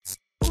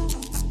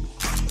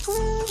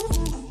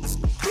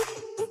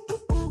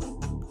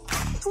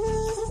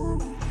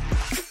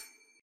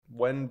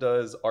when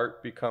does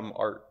art become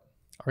art?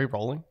 Are we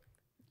rolling?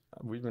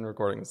 We've been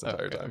recording this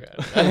entire time.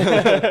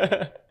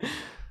 Okay.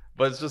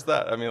 But it's just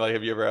that. I mean, like,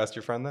 have you ever asked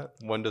your friend that?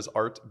 When does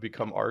art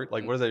become art?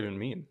 Like, what does that even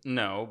mean?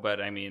 No,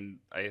 but I mean,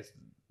 I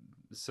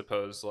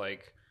suppose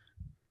like,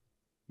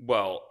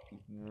 well,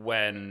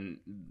 when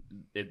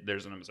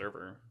there's an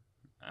observer.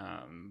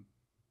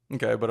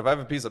 Okay, but if I have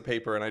a piece of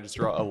paper and I just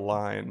draw a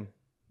line,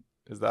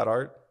 is that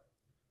art?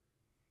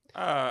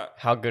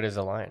 How good is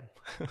a line?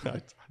 I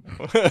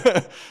don't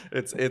know.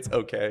 It's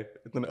okay.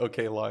 It's an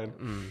okay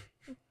line.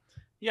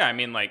 Yeah, I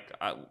mean, like,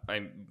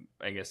 I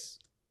guess,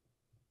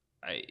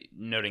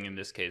 noting in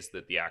this case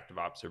that the act of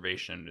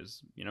observation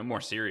is,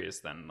 more serious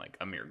than like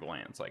a mere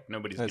glance. Like,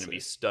 nobody's going to be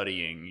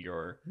studying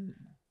your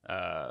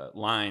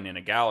line in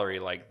a gallery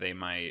like they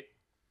might,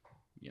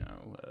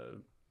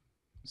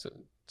 So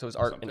is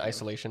art in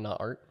isolation not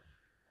art?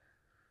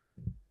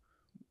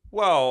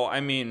 Well,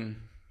 I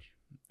mean,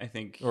 I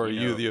think... Or are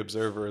you the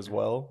observer as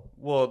well?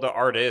 Well, the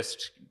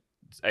artist,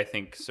 I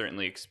think,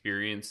 certainly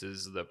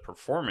experiences the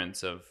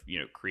performance of,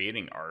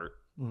 creating art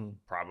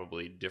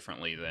probably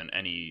differently than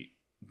any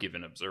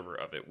given observer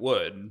of it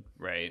would,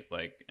 right?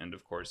 Like, and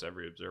of course,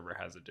 every observer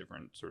has a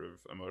different sort of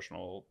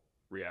emotional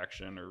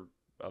reaction or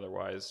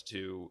otherwise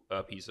to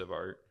a piece of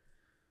art.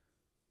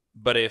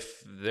 But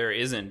if there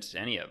isn't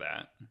any of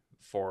that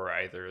for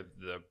either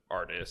the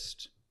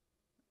artist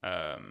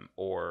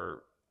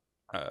or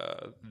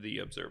the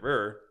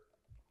observer,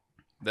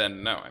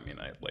 then no, I mean,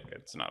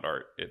 it's not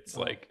art. It's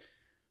like,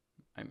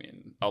 I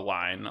mean, a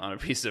line on a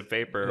piece of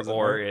paper,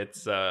 or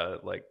it's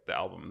like the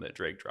album that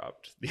Drake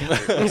dropped the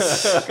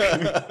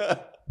other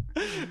day.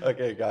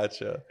 Okay,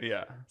 gotcha.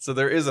 Yeah. So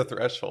there is a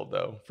threshold,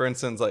 though. For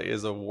instance, like,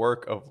 is a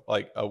work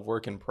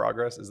in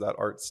progress, is that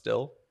art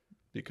still?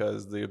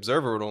 Because the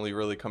observer would only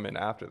really come in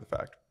after the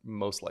fact,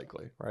 most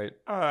likely, right?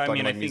 I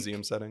mean, I think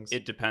museum settings.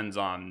 It depends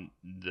on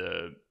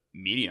the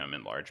medium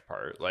in large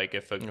part. Like,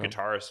 if a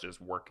guitarist is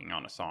working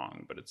on a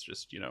song, but it's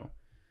just,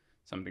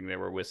 something they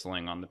were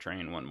whistling on the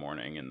train one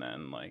morning and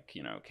then, like,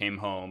 came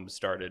home,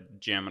 started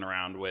jamming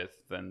around with,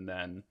 and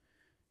then,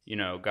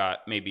 got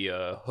maybe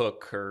a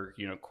hook or,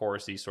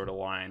 chorusy sort of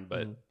line,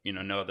 but,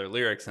 no other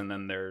lyrics, and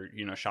then they're,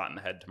 shot in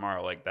the head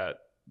tomorrow. Like, that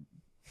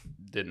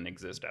didn't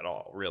exist at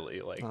all, really.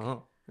 Like,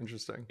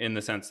 interesting. In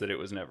the sense that it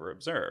was never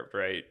observed,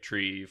 right?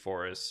 Tree,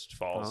 forest,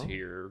 falls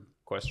here,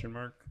 question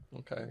mark.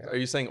 Okay. Are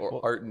you saying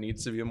art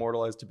needs to be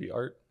immortalized to be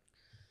art?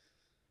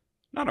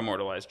 Not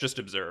immortalized, just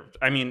observed.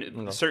 I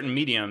mean, certain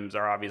mediums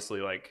are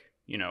obviously like,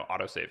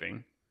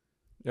 autosaving.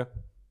 Yeah.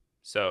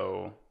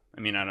 So,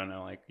 I mean, I don't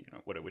know, like,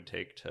 what it would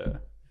take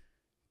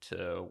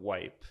to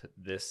wipe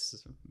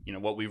this,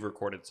 what we've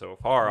recorded so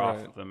far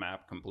off of the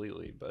map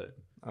completely. But,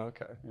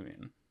 okay. I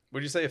mean,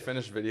 would you say a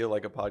finished video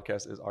like a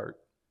podcast is art?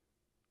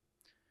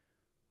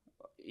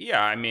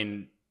 Yeah, I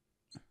mean,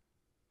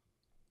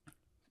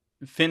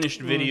 finished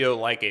video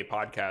like a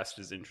podcast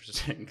is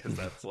interesting because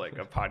that's like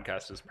a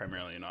podcast is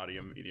primarily an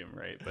audio medium,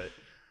 right?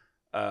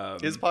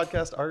 But is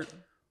podcast art?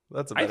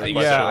 That's a better question.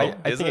 Yeah,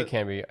 I think it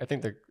can be. I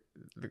think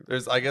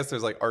there's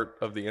like art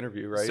of the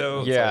interview, right?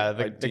 So yeah,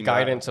 the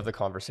guidance of the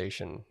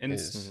conversation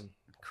is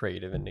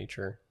creative in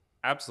nature.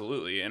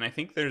 Absolutely, and I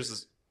think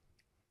there's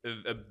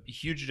a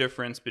huge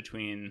difference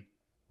between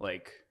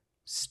like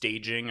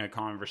staging a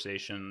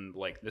conversation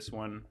like this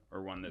one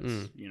or one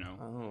that's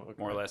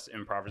more or less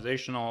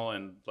improvisational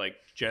and like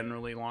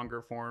generally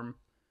longer form,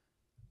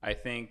 I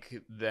think,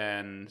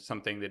 than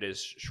something that is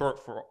short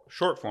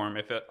form,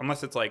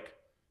 unless it's like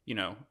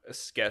a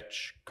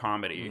sketch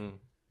comedy.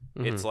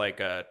 It's like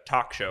a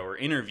talk show or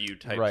interview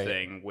type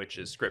thing, which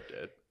is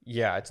scripted.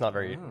 Yeah, it's not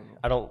very.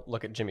 I don't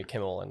look at Jimmy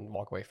Kimmel and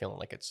walk away feeling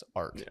like it's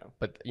art. Yeah.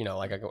 But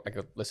like I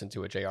could listen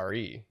to a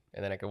JRE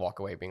and then I could walk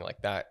away being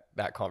like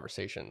that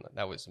conversation.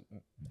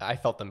 I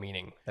felt the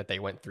meaning that they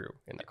went through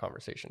in that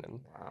conversation.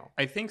 And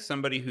I think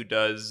somebody who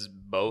does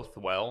both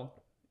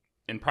well,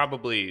 and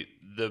probably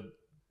the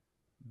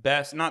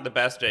best, not the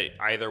best at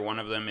either one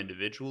of them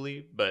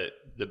individually, but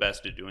the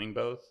best at doing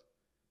both,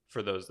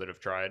 for those that have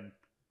tried,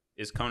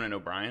 is Conan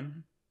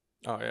O'Brien.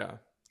 Oh yeah.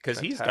 Because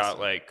he's got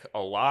like a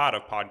lot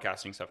of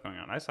podcasting stuff going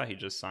on. I saw he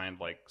just signed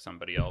like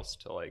somebody else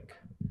to like,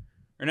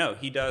 or no,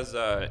 he does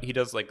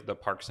like the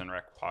Parks and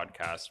Rec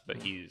podcast,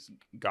 but he's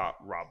got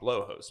Rob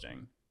Lowe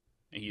hosting.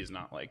 And he's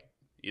not like,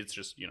 it's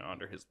just,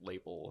 under his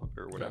label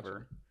or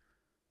whatever.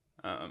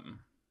 Gotcha.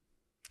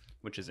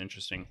 Which is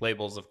interesting.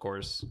 Labels, of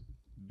course,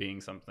 being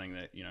something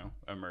that,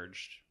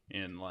 emerged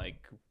in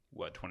like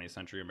 20th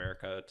century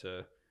America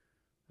to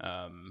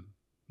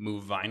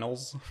move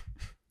vinyls.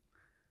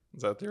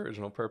 Is that the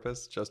original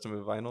purpose? Just to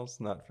move vinyls,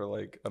 not for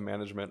like a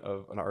management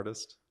of an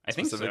artist? I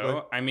think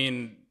so. I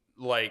mean,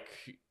 like,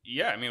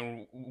 yeah, I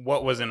mean,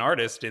 what was an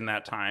artist in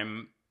that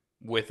time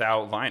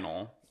without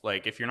vinyl?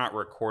 Like, if you're not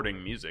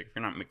recording music, if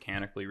you're not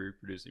mechanically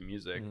reproducing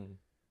music,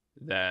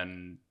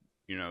 then,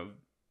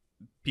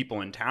 people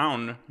in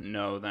town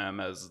know them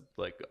as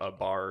like a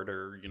bard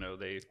or,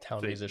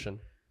 musician.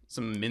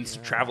 Some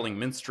traveling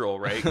minstrel,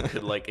 right?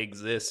 Could like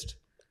exist.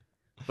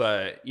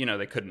 But,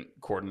 they couldn't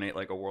coordinate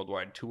like a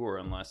worldwide tour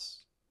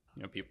unless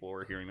people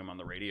were hearing them on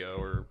the radio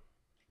or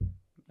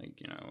like,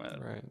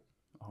 at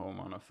home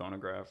on a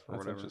phonograph or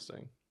whatever.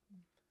 Interesting.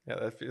 Yeah,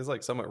 that feels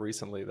like somewhat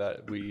recently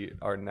that we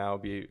are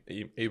now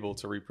able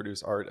to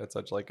reproduce art at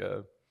such like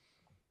a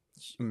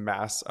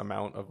mass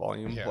amount of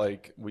volume.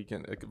 Like we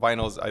can,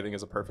 vinyls I think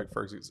is a perfect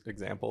first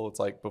example. It's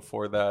like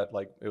before that,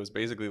 like it was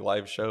basically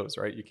live shows,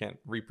 right? You can't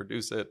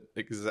reproduce it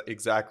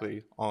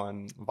exactly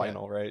on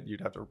vinyl, right?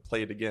 You'd have to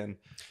play it again.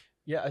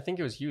 Yeah, I think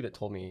it was you that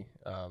told me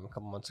a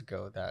couple months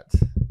ago that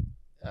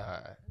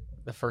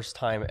the first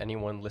time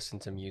anyone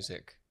listened to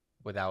music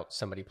without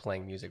somebody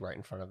playing music right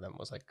in front of them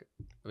was like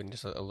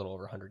just a little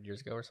over 100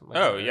 years ago or something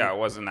like that. Oh, yeah, it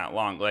wasn't that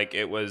long. Like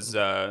it was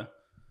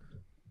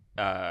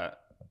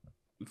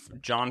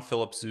John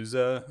Philip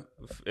Sousa,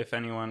 if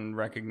anyone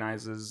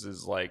recognizes,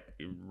 is like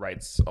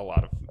writes a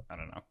lot of, I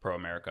don't know,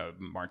 pro-America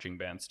marching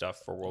band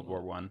stuff for World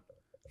War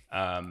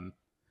I.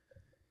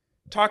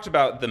 Talked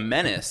about the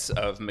menace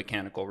of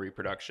mechanical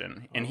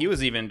reproduction, and he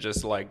was even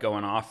just like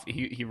going off.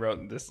 He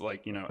wrote this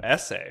like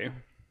essay,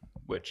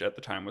 which at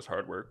the time was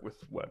hard work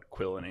with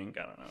quill and ink.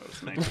 I don't know. It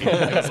was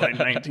it was like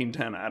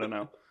 1910. I don't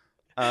know.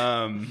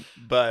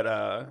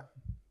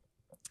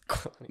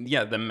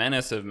 Yeah, the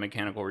menace of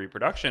mechanical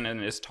reproduction,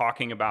 and is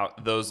talking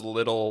about those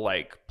little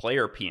like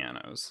player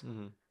pianos,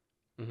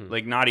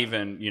 like not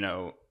even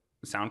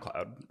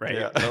SoundCloud, right?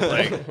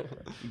 Yeah.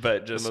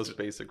 But just the most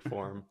basic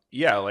form.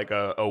 Yeah, like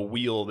a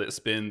wheel that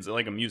spins,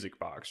 like a music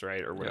box,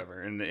 right, or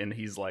whatever. Yeah. And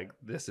he's like,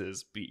 this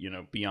is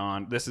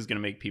beyond. This is going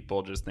to make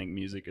people just think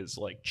music is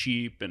like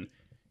cheap, and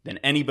then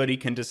anybody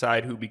can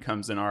decide who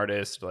becomes an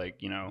artist,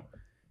 like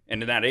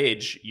And in that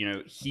age,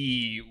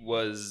 he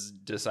was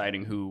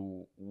deciding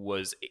who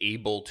was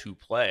able to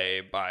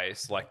play by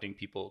selecting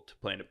people to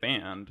play in a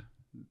band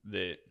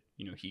that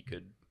he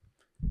could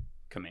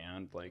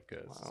command, like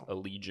a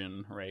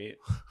legion, right?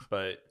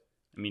 But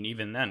I mean,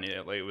 even then,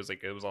 it was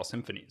all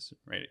symphonies,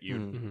 right?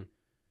 You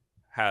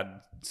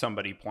had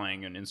somebody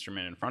playing an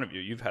instrument in front of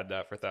you. You've had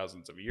that for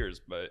thousands of years,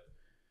 but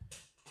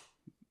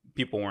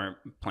people weren't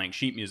playing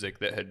sheet music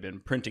that had been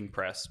printing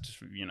pressed,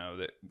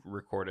 that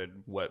recorded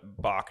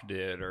what Bach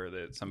did or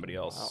that somebody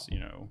else,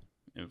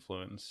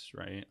 influenced,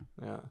 right?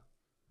 Yeah.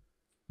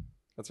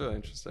 That's really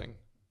interesting.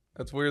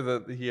 That's weird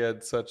that he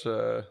had such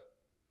a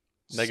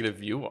negative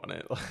view on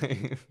it.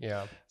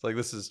 Yeah. It's like,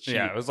 this is cheap.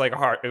 Yeah, it was like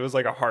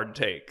a hard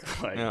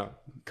take. Like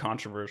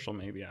controversial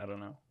maybe, I don't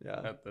know. Yeah.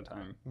 At the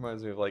time.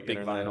 Reminds me of like Big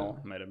internet.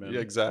 Vinyl might have been.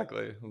 Yeah,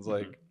 exactly. It's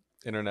like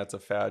internet's a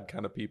fad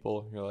kind of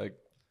people. You're like,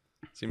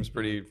 seems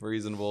pretty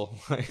reasonable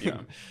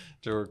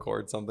to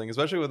record something,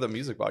 especially with a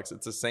music box.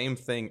 It's the same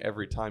thing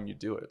every time you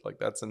do it. Like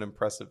that's an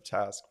impressive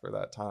task for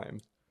that time.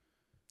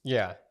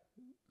 Yeah.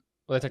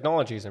 Well, the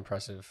technology is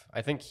impressive.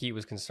 I think he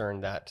was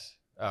concerned that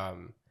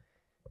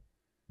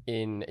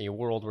in a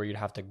world where you'd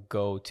have to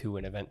go to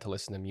an event to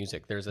listen to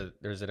music, there's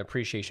an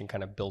appreciation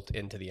kind of built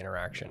into the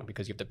interaction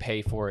because you have to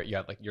pay for it.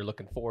 You're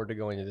looking forward to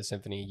going to the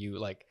symphony. You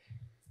like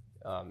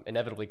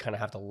inevitably kind of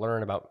have to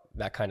learn about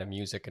that kind of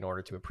music in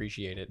order to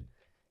appreciate it.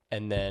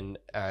 And then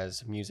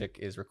as music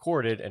is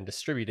recorded and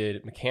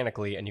distributed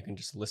mechanically, and you can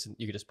just listen,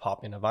 you can just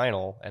pop in a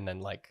vinyl and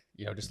then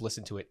just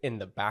listen to it in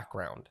the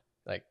background.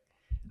 Like,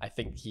 I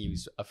think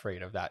he's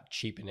afraid of that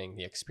cheapening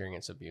the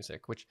experience of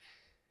music, which,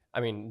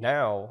 I mean,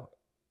 now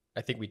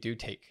I think we do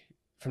take,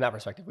 from that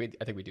perspective,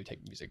 I think we do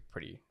take music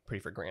pretty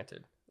for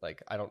granted.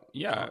 Like, I don't.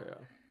 Yeah.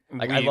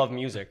 I love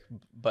music,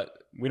 but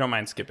we don't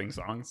mind skipping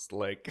songs.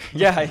 Like,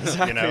 yeah,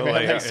 exactly.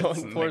 Like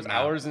someone pours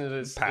hours into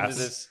this.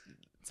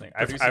 It's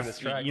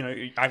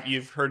like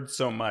you've heard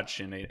so much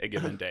in a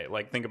given day.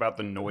 Like, think about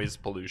the noise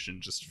pollution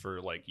just for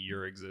like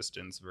your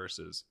existence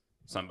versus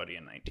somebody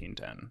in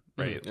 1910,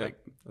 right? Yeah, like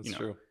that's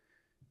true.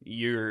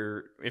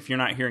 If you're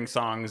not hearing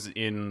songs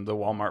in the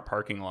Walmart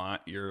parking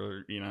lot,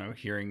 you're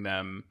hearing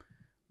them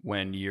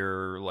when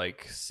you're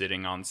like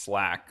sitting on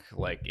Slack,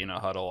 like in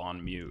a huddle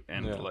on mute,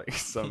 and like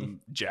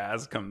some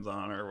jazz comes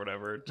on or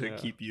whatever to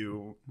keep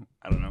you,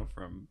 I don't know,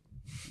 from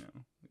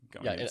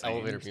going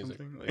elevator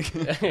music.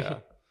 Yeah.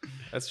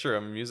 That's true.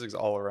 I mean, music's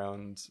all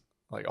around.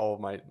 Like all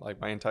of my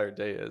entire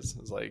day is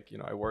like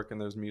I work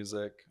and there's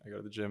music. I go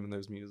to the gym and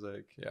there's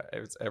music. Yeah,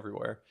 it's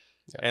everywhere.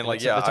 Yeah, and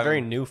like it's a very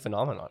new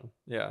phenomenon.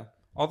 Yeah.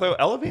 Although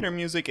elevator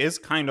music is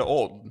kind of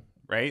old,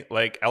 right?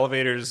 Like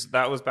elevators.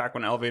 That was back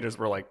when elevators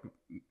were like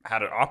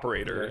had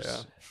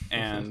operators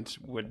and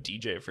would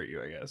DJ for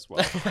you, I guess,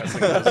 while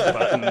pressing those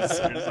buttons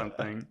or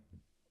something.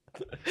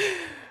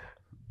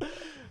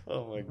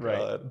 Oh my god!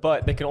 Right.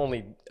 But they could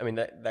only. I mean,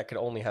 that could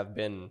only have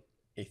been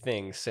a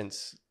thing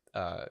since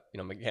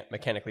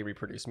mechanically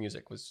reproduced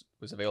music was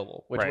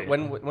available. Which, right.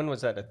 When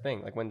was that a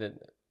thing? Like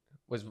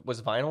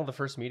was vinyl the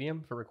first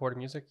medium for recorded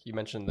music? You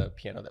mentioned the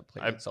piano that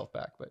plays itself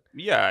back, but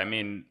yeah, I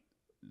mean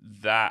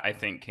that I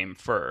think came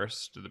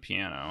first, the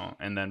piano,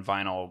 and then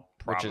vinyl,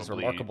 probably, which is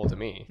remarkable to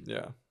me.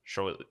 Yeah,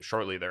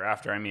 shortly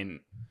thereafter. I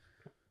mean,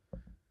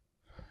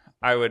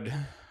 I would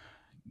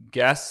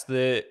guess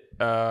that.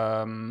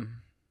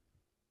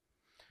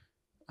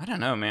 I don't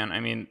know, man.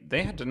 I mean,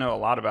 they had to know a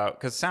lot about,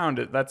 because sound,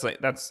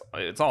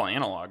 it's all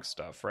analog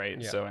stuff,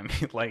 right? Yeah. So I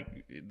mean, like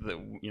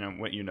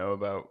what you know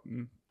about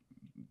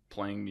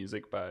playing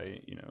music by,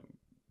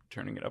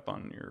 turning it up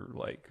on your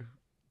like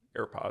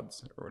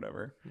AirPods or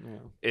whatever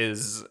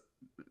is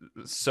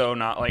so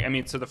not like,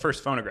 so the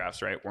first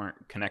phonographs, right,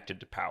 weren't connected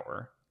to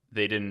power.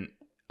 They didn't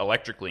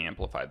electrically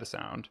amplify the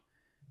sound.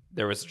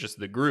 There was just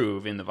the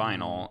groove in the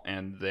vinyl,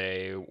 and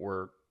they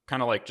were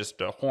kind of like just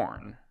a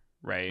horn,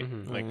 right?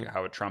 Like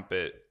how a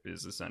trumpet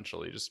is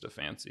essentially just a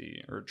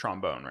fancy, or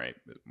trombone, right?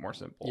 More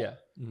simple. Yeah.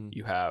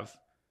 You have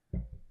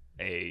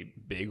a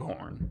big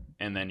horn,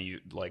 and then you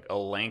like a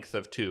length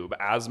of tube,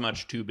 as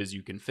much tube as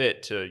you can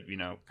fit to,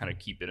 kind of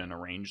keep it in a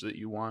range that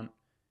you want.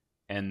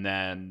 And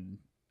then,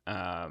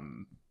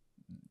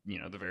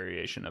 the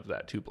variation of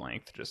that tube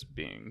length just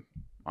being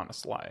on a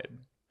slide,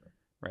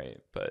 right?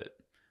 But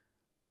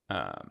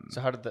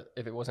so how did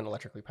if it wasn't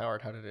electrically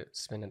powered, how did it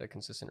spin at a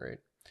consistent rate?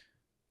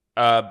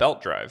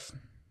 Belt drive.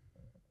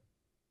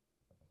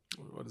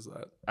 What is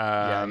that?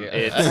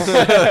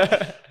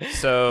 It's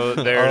so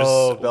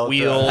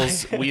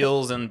there's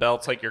wheels and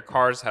belts. Like your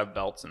cars have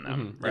belts in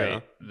them,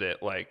 right?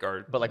 That like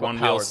are, but like one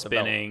wheel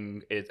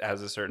spinning, it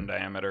has a certain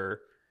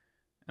diameter,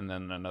 and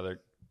then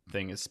another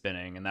thing is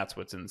spinning, and that's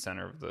what's in the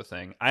center of the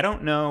thing. I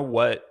don't know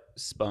what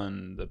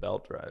spun the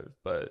belt drive,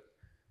 but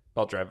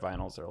belt drive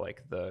vinyls are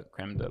like the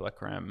creme de la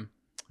creme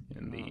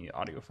in the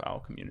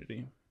audiophile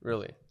community.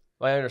 Really?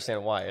 Well, I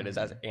understand why it is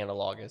as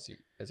analog as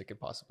it could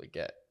possibly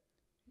get.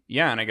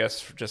 Yeah, and I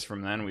guess just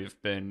from then we've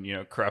been,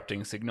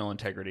 corrupting signal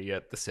integrity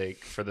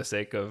for the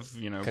sake of,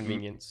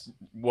 convenience.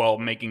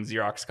 Making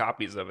Xerox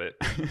copies of it.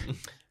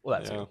 Well,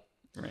 that's good.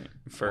 Right.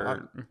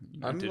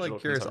 I'm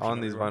like curious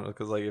on these vinyls,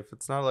 because like if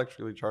it's not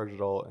electrically charged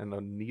at all and the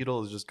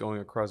needle is just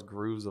going across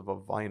grooves of a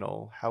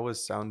vinyl, how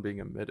is sound being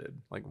emitted?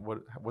 Like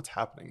what's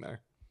happening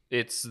there?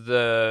 It's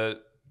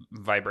the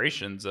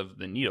vibrations of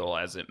the needle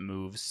as it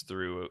moves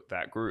through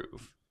that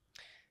groove.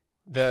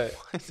 The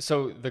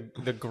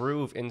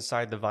groove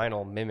inside the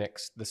vinyl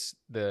mimics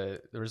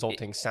the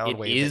resulting sound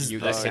wave. It is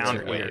the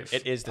sound wave.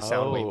 It is the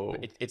sound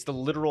wave. It's the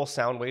literal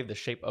sound wave, the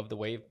shape of the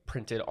wave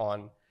printed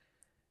on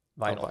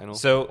vinyl.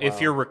 So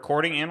if you're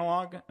recording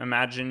analog,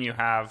 imagine you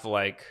have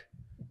like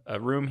a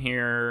room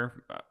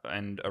here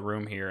and a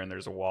room here, and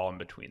there's a wall in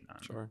between them.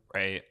 Sure.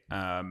 Right.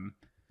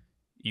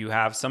 You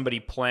have somebody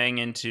playing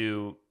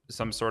into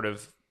some sort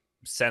of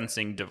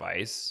sensing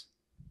device,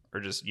 or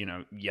just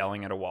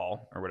yelling at a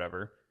wall or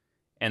whatever.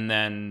 And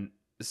then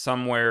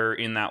somewhere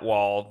in that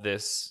wall,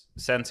 this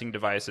sensing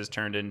device is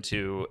turned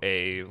into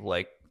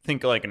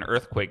think like an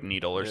earthquake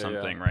needle or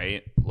something,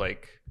 right?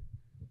 Like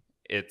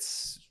it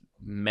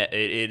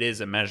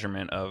is a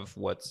measurement of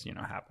what's,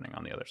 happening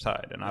on the other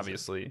side. And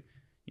obviously,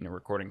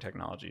 recording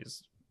technology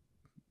has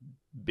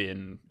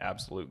been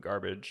absolute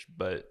garbage.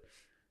 But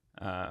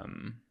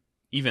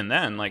even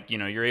then, like,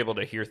 you're able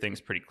to hear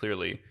things pretty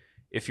clearly.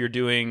 If you're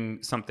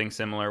doing something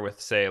similar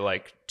with, say,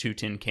 like 2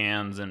 tin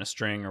cans and a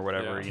string or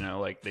whatever,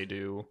 like they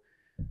do,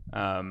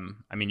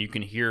 you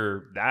can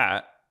hear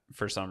that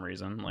for some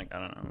reason. Like, I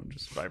don't know,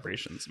 just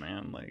vibrations,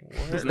 man. Like,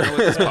 isn't that what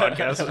this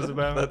podcast is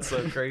about? That's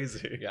so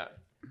crazy. Yeah.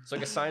 It's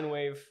like a sine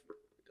wave,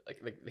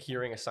 like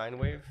hearing a sine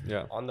wave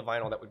on the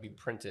vinyl that would be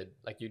printed.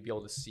 Like, you'd be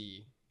able to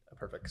see a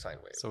perfect sine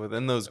wave. So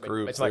within those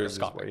grooves, there's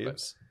these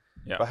waves.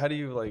 But how do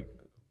you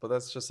but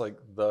that's just like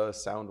the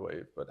sound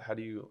wave. But how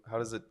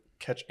does it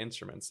catch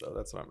instruments though?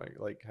 That's what I'm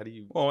like. How do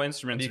you? Well,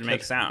 instruments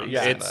make sound.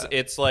 Yeah,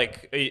 it's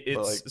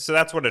so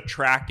that's what a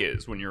track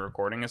is when you're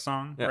recording a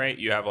song, right?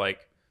 You have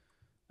like,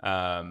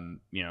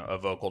 a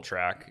vocal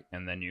track,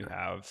 and then you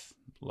have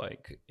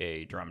like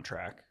a drum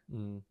track,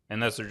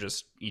 and those are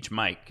just, each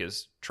mic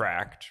is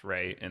tracked,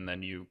 right? And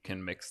then you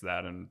can mix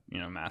that and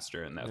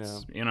master, and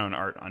that's an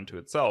art unto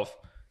itself.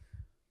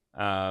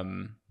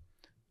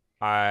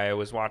 I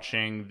was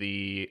watching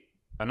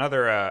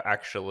another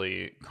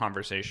actually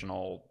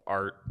conversational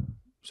art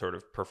sort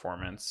of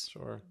performance.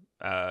 Sure.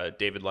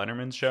 David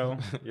Letterman's show.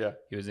 Yeah.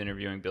 He was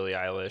interviewing Billie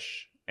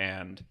Eilish,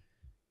 and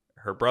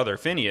her brother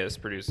Phineas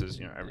produces,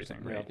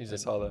 everything, right? I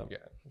saw that. Yeah.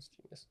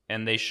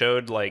 And they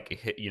showed like,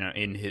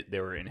 they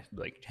were in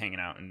like hanging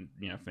out in,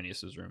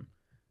 Phineas's room,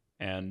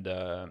 and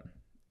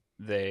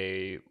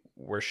they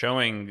were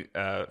showing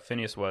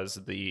Phineas was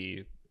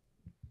the,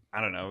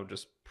 I don't know,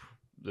 just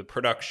the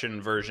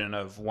production version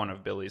of one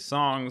of Billie's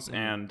songs,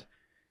 and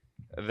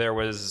there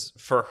was,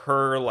 for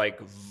her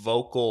like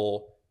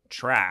vocal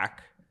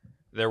track,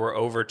 there were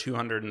over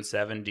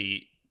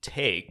 270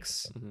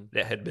 takes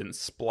that had been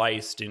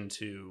spliced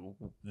into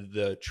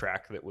the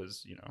track that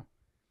was,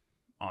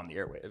 on the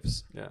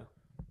airwaves. Yeah.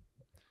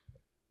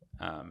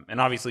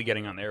 And obviously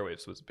getting on the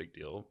airwaves was a big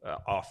deal,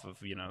 off of,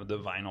 the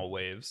vinyl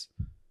waves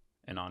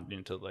and on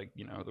into like,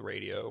 the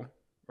radio or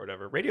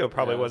whatever. Radio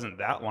probably wasn't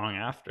that long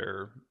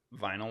after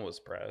vinyl was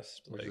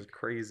pressed. Which is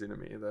crazy to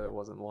me that it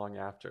wasn't long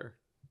after.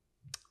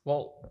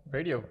 Well,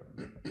 radio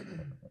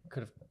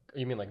could have,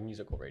 you mean like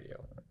musical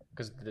radio?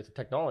 Because the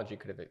technology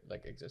could have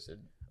like existed.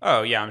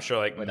 Oh yeah, I'm sure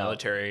like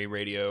military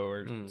radio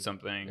or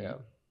something. Yeah.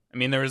 I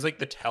mean, there was like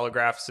the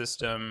telegraph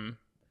system,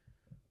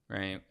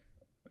 right?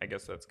 I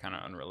guess that's kind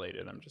of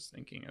unrelated. I'm just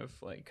thinking of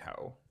like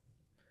how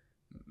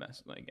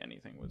like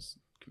anything was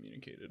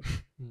communicated.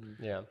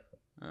 Yeah.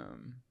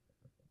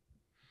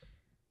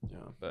 Yeah.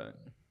 But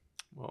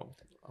well,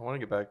 I want to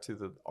get back to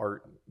the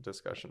art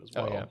discussion as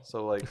well. Oh, yeah.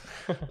 So like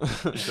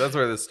that's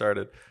where this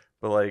started.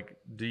 But like,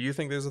 do you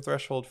think there's a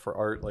threshold for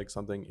art, like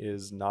something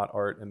is not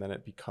art and then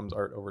it becomes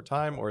art over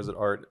time, or is it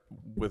art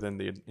within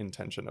the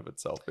intention of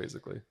itself,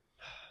 basically?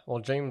 Well,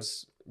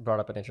 James brought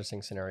up an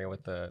interesting scenario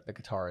with the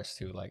guitarist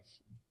who like,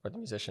 or the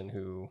musician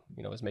who,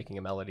 you know, was making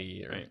a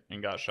melody or, right,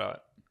 and got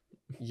shot.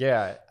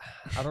 Yeah,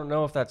 I don't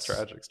know if that's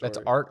Tragic story. That's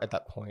art at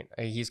that point.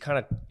 He's kind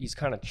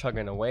of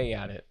chugging away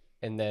at it,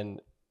 and then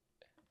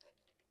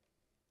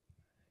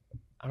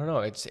I don't know.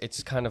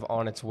 It's kind of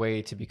on its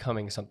way to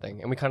becoming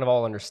something, and we kind of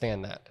all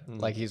understand that.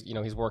 Like he's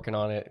working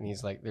on it, and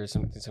he's like, there's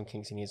some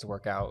kinks he needs to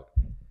work out.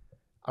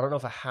 I don't know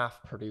if a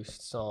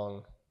half-produced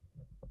song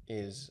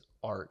is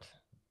art,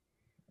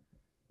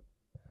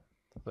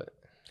 but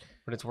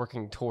it's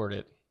working toward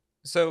it.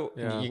 So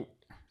yeah.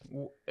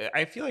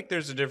 I feel like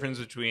there's a difference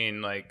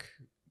between like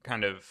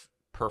kind of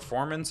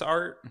performance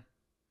art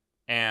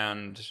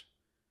and,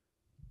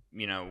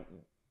 you know,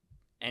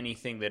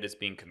 anything that is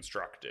being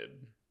constructed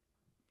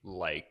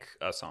like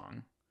a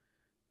song.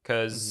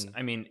 Because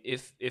I mean,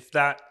 if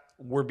that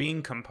were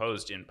being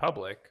composed in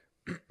public,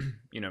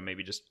 you know,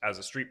 maybe just as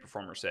a street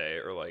performer, say,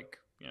 or like,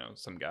 you know,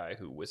 some guy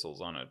who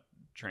whistles on a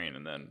train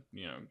and then,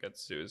 you know,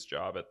 gets to his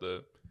job at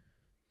the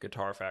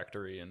guitar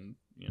factory and,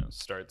 you know,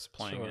 starts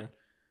playing it.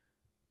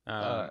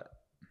 Oh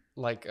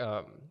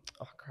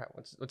crap,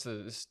 what's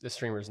the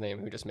streamer's name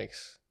who just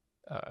makes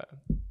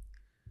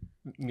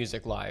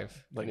music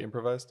live, like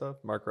improvised stuff?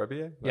 Mark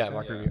Rebier? Yeah,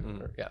 Mark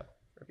Rebier. Yeah,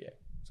 Rebier,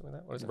 something like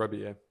that. What is it?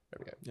 Rebier.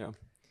 Yeah,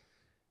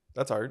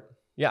 that's art.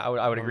 Yeah,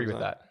 I would agree with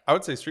that. I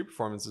would say street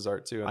performance is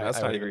art too, and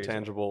that's not even agree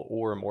tangible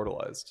or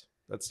immortalized.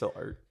 That's still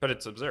art, but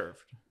it's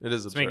observed. It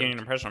is. It's making an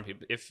impression on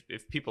people.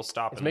 If people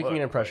stop, it's making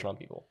an impression on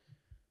people.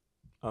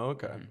 Oh,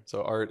 okay.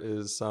 So art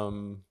is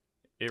some.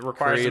 It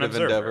requires creative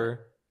an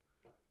endeavor.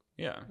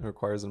 Yeah, it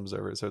requires an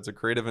observer. So it's a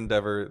creative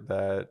endeavor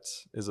that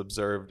is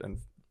observed and,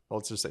 well,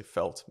 let's just say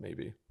felt,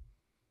 maybe.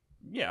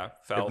 Yeah,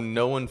 felt. If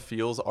no one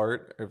feels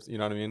art, if, you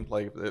know what I mean?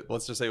 Like,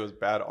 let's just say it was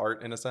bad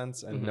art in a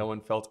sense, and no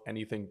one felt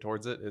anything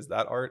towards it. Is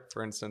that art?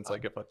 For instance,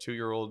 like if a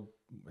 2-year-old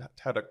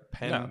had a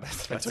pen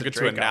and took it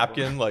to a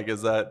napkin, like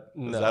is that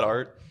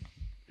art?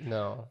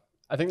 No,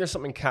 I think there's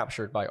something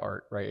captured by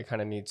art, right? It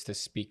kind of needs to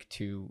speak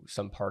to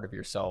some part of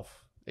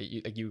yourself that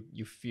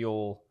you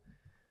feel.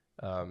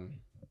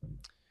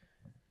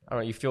 I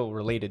don't know, you feel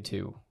related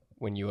to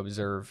when you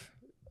observe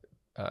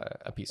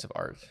a piece of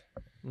art.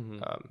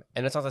 And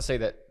it's not to say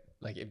that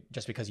like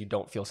just because you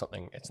don't feel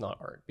something, it's not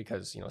art,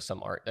 because, you know,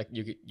 some art, like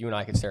you and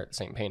I could stare at the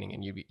same painting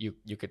and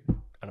you could,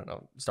 I don't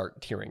know,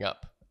 start tearing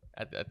up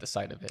at the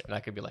sight of it. And I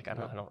could be like,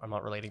 I'm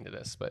not relating to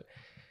this, but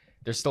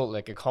there's still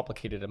like a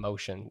complicated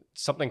emotion,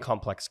 something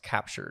complex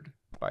captured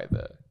by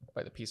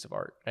the piece of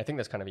art. And I think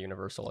that's kind of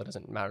universal. It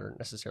doesn't matter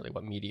necessarily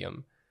what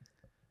medium.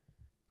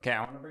 Okay,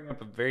 I want to bring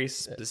up a very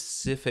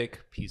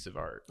specific piece of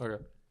art.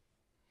 Okay.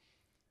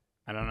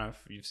 I don't know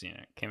if you've seen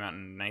it. It came out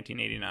in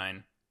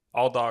 1989.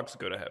 All Dogs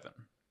Go to Heaven.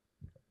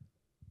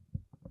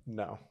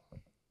 No.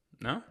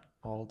 No?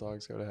 All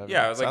Dogs Go to Heaven.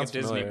 Yeah, it was like Sounds a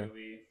Disney familiar.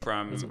 movie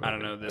from, I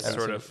don't know, this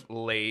sort of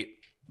late,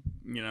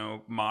 you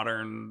know,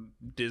 modern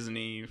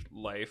Disney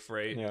life,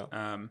 right?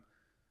 Yeah.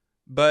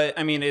 But,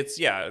 I mean, it's,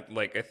 yeah,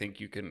 like, I think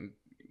you can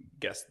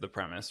guess the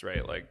premise,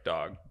 right? Like,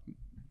 dog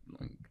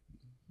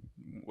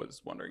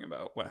was wondering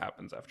about what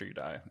happens after you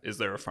die. Is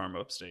there a farm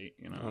upstate?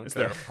 You know, okay. Is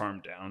there a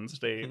farm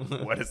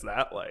downstate? What is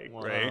that like?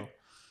 Wow. Right.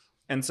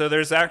 And so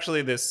there's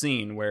actually this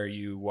scene where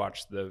you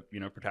watch the, you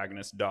know,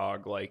 protagonist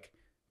dog, like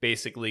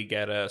basically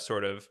get a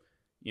sort of,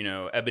 you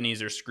know,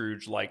 Ebenezer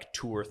Scrooge like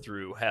tour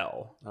through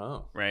hell.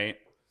 Oh, right.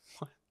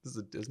 This is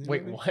a Disney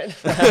Wait, movie? what?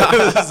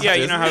 Yeah,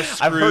 Disney? You know how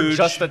Scrooge... I've heard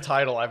just the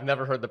title. I've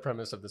never heard the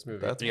premise of this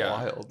movie. That's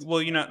wild.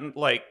 Well, you know,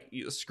 like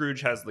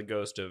Scrooge has the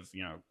ghost of,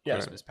 you know,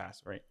 Christmas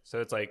past, right?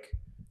 So it's like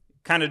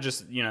kind of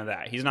just, you know,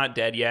 that he's not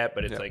dead yet,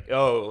 but it's like,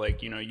 oh,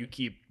 like, you know, you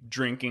keep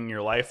drinking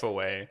your life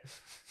away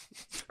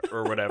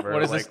or whatever.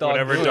 What is like, this dog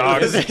whatever doing?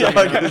 dog is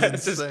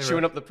just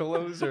chewing up the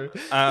pillows or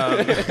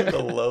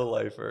the low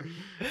lifer.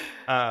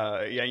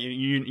 Yeah,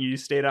 you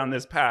stayed on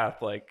this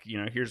path, like,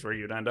 you know, here's where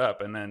you'd end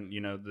up, and then,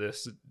 you know,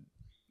 this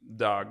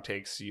dog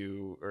takes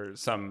you, or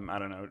some, I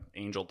don't know,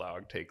 angel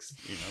dog takes,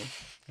 you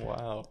know,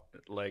 wow,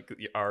 like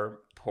our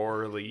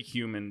poorly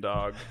human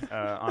dog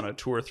on a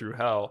tour through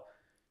hell.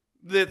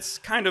 That's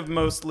kind of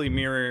mostly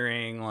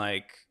mirroring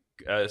like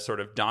a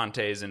sort of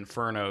Dante's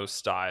Inferno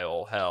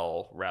style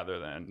hell rather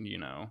than, you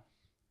know,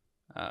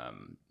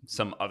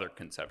 some other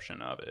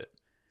conception of it.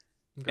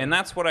 Okay. And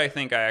that's what I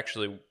think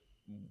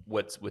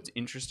what's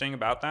interesting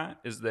about that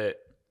is that,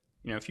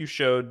 you know, if you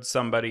showed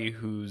somebody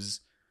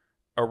who's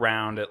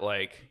around at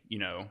like, you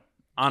know,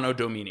 Anno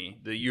Domini,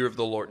 the year of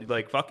the Lord,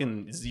 like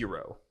fucking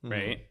 0,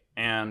 right?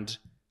 And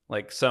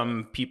like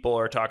some people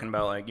are talking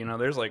about like, you know,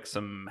 there's like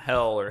some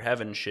hell or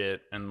heaven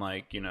shit, and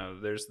like, you know,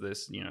 there's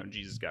this, you know,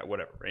 Jesus got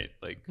whatever, right?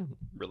 Like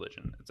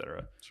religion,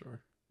 etc.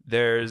 Sure.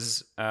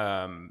 There's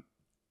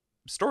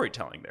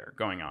storytelling there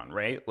going on,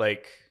 right?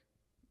 Like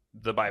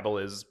the Bible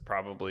is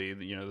probably,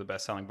 you know, the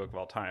best-selling book of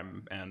all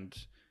time, and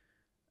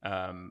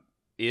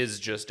is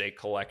just a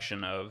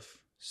collection of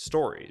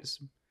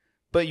stories,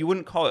 but you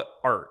wouldn't call it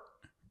art,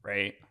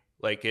 right?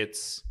 Like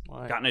it's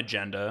got an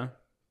agenda,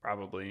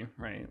 probably,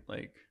 right?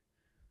 Like,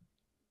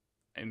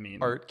 I mean,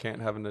 art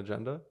can't have an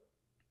agenda.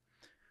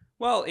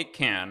 Well, it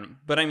can,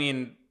 but I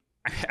mean,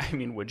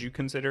 would you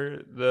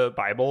consider the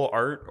Bible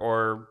art,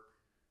 or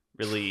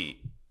really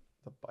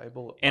the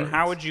Bible? And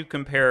how would you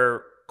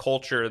compare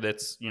culture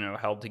that's,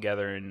 held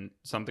together in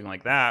something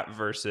like that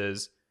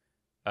versus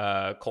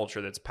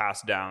culture that's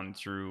passed down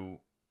through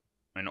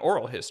an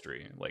oral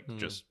history, like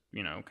just,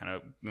 kind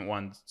of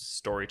one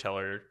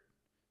storyteller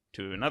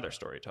to another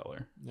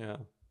storyteller? Yeah.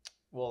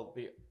 Well,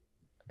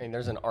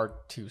 there's an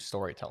art to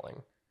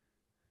storytelling.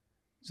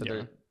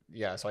 So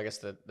so I guess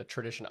the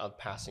tradition of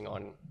passing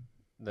on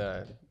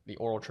the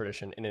oral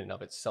tradition in and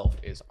of itself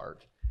is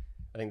art.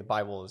 I think the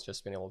Bible has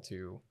just been able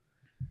to,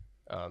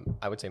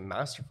 I would say,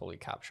 masterfully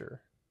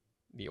capture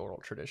the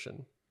oral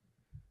tradition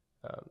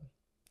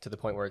to the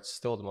point where it's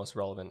still the most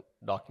relevant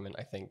document,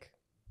 I think,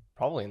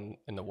 probably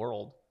in the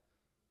world.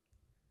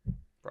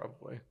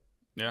 Probably.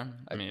 Yeah.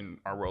 I mean,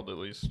 our world at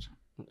least.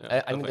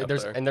 Yeah,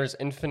 there's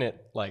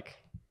infinite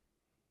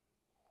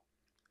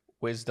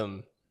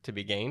wisdom to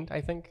be gained,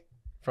 I think,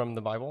 from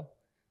the Bible,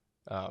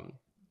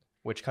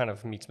 which kind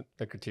of meets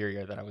the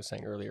criteria that I was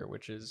saying earlier,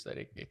 which is that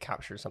it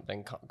captures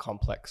something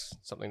complex,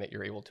 something that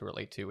you're able to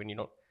relate to, and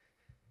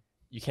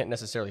you can't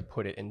necessarily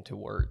put it into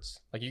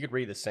words. Like, you could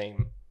read the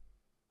same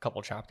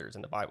couple chapters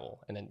in the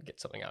Bible and then get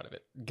something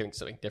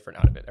different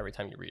out of it every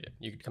time you read it.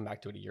 You could come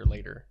back to it a year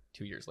later,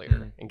 2 years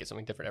later, and get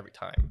something different every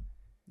time.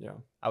 Yeah,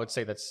 I would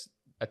say that's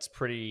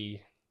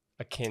pretty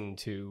akin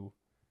to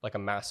like a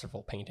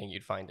masterful painting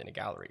you'd find in a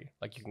gallery.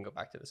 Like, you can go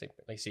back to the same,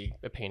 like, see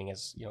a painting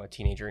as, a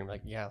teenager and be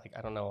like, yeah, like,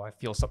 I don't know, I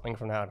feel something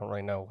from that. I don't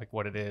really know like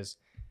what it is.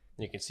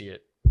 And you can see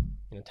it,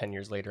 10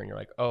 years later and you're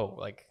like, oh,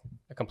 like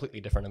a completely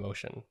different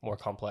emotion, more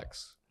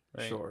complex.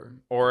 Right? Sure.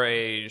 Or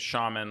a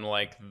shaman,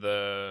 like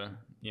the,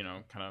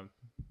 kind of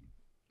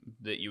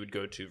that you would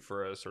go to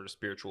for a sort of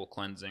spiritual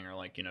cleansing, or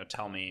like,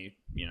 tell me,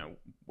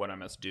 what I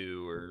must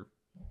do, or,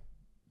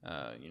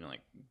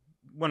 like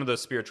one of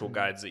those spiritual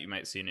guides that you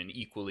might see in an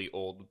equally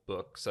old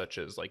book, such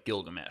as like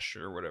Gilgamesh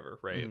or whatever,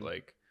 right?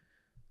 Like,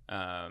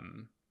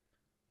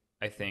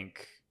 I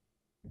think,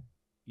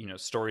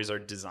 stories are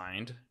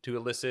designed to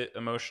elicit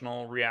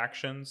emotional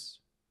reactions,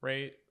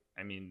 right?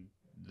 I mean,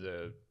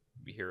 the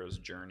hero's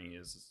journey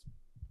is,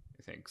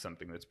 I think,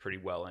 something that's pretty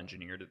well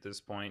engineered at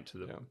this point to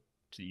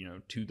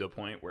the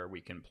point where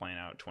we can plan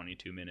out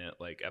 22-minute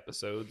like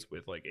episodes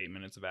with like 8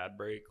 minutes of ad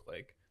break,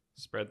 like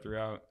spread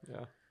throughout.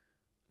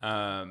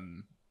 Yeah.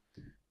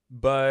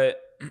 But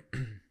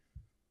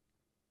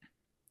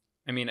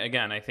I mean,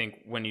 again, I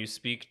think when you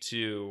speak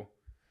to,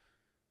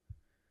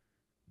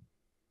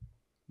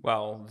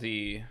 well,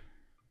 the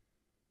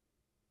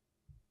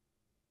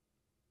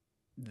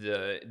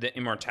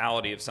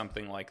immortality of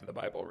something like the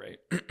Bible, right?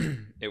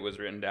 It was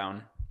written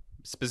down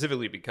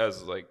specifically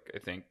because, like, I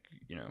think,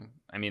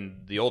 I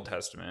mean, the Old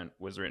Testament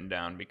was written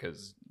down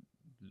because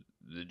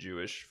the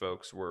Jewish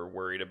folks were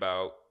worried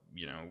about,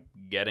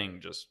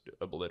 getting just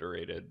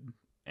obliterated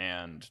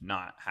and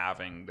not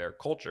having their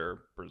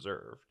culture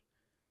preserved.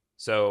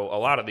 So a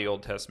lot of the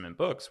Old Testament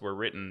books were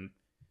written,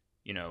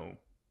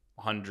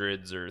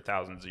 hundreds or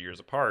thousands of years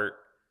apart,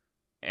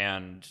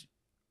 and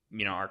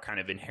are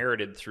kind of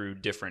inherited through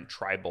different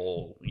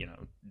tribal,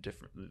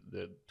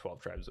 the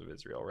 12 tribes of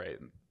Israel, right?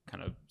 And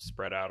kind of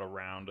spread out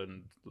around,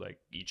 and like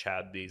each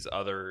had these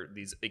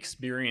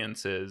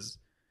experiences.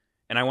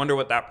 And I wonder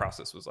what that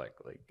process was like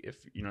if,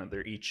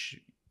 they're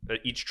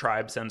each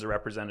tribe sends a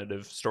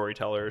representative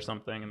storyteller or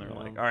something, and they're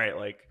like, all right,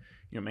 like,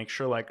 make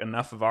sure like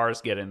enough of ours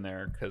get in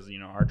there, because,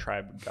 our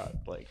tribe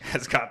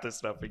has got this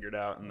stuff figured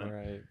out. And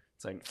then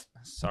it's like,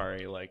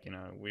 sorry, like,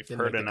 we've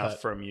heard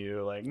enough from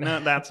you. Like, no,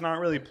 that's not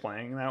really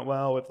playing that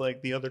well with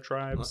like the other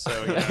tribes.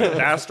 So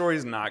that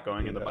story's not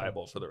going in the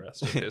Bible for the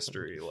rest of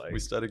history. Like, we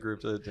study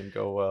groups, it didn't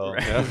go well.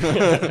 Right.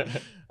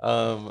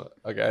 Yeah.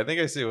 Okay, I think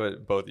I see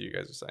what both of you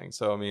guys are saying.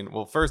 So I mean,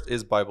 well, first,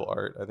 is Bible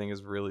art, I think,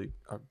 is really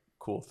a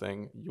cool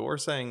thing. You're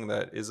saying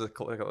that is a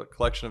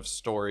collection of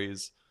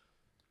stories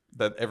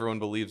that everyone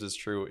believes is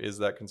true. Is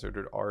that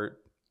considered art?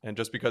 And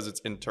just because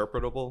it's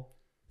interpretable,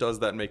 does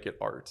that make it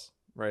art,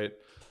 right?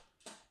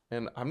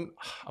 And I'm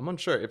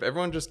unsure. If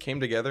everyone just came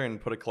together and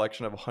put a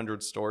collection of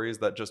 100 stories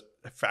that just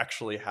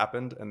factually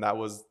happened and that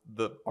was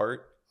the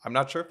art, I'm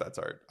not sure if that's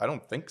art. I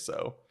don't think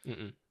so.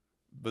 Mm-mm.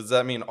 Does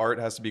that mean art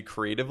has to be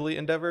creatively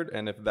endeavored?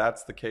 And if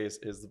that's the case,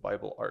 is the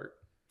Bible art?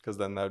 Because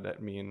then that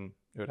would mean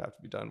it would have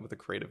to be done with a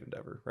creative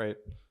endeavor, right?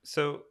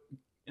 So,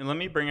 and let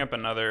me bring up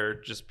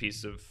another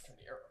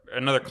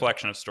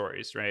collection of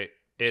stories, right?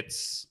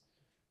 It's,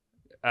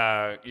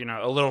 a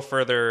little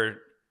further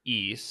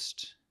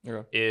east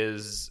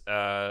is,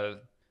 I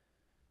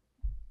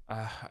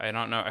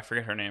don't know, I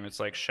forget her name. It's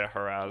like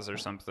Sheharaz or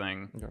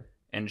something. Okay.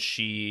 And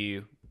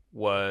she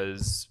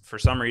was, for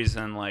some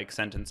reason, like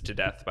sentenced to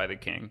death by the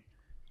king.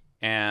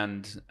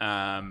 And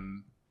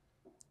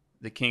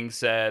the king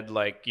said,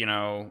 like,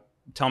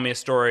 tell me a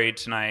story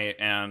tonight,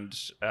 and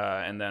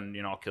then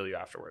I'll kill you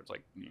afterwards.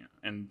 Like,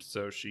 and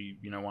so she,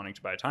 wanting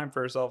to buy time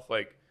for herself,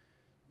 like,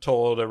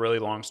 told a really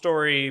long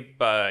story,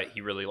 but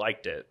he really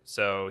liked it,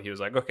 so he was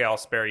like, okay, I'll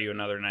spare you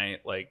another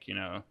night, like,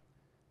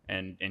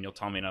 and you'll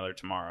tell me another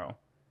tomorrow.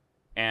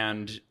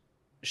 And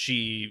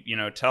she,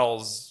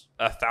 tells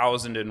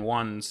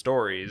 1,001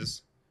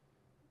 stories,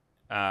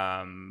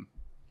 and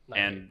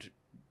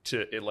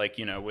to it, like,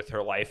 with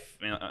her life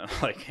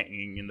like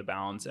hanging in the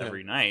balance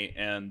every night,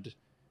 and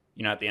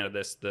at the end of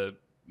this, the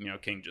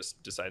king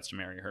just decides to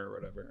marry her or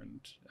whatever.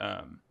 And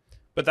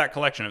but that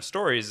collection of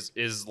stories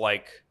is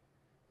like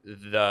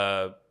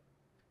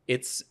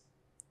it's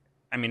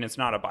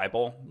not a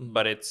Bible,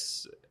 but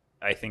it's,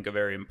 I think, a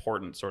very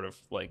important sort of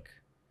like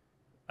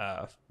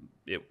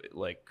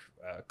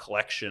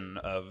collection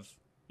of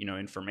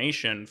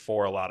information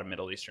for a lot of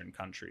Middle Eastern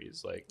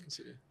countries. Like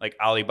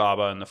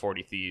Alibaba and the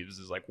 40 Thieves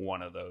is like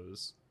one of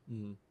those,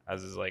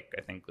 as is, like,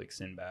 I think, like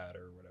Sinbad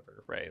or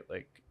whatever, right?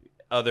 Like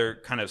other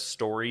kind of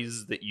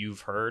stories that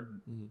you've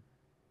heard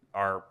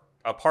are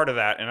a part of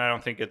that. And I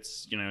don't think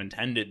it's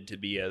intended to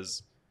be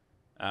as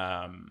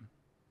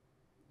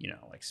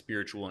like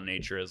spiritual in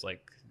nature as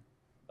like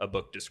a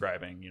book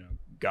describing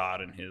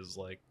God and his,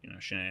 like,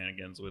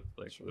 shenanigans with,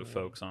 like, the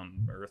folks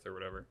on Earth or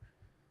whatever.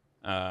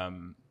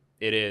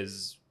 It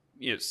is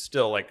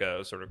still like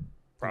a sort of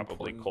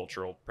probably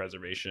cultural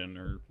preservation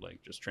or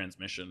like just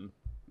transmission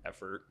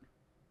effort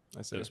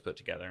that was put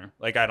together.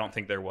 Like, I don't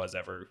think there was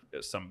ever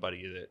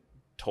somebody that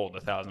told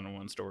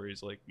 1,001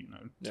 stories, like,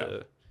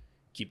 to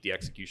keep the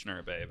executioner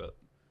at bay, but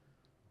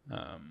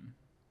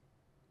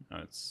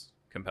it's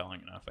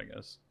compelling enough, I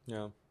guess,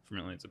 for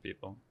millions of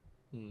people.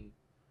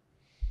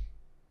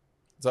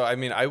 So I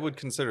mean, I would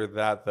consider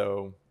that,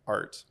 though,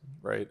 art,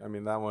 right? I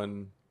mean, that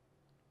one,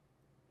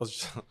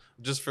 let's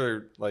just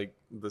for like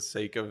the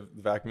sake of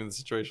vacuuming the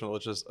situation,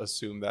 let's just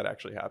assume that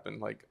actually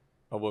happened. Like,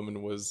 a woman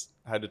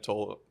had to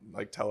tell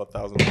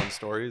 1,001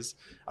 stories.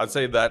 I'd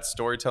say that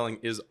storytelling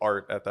is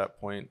art at that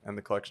point, and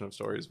the collection of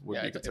stories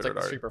would be considered art. It's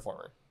like a street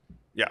performer.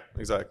 Yeah,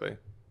 exactly.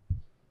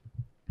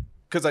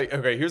 Because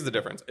here's the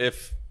difference.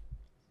 If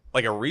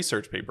like a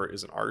research paper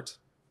is an art,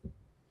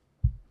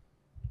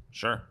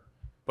 sure.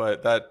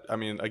 But that, I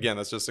mean, again,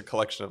 that's just a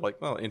collection of,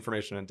 like, well,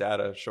 information and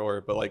data,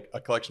 sure. But like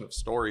a collection of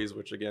stories,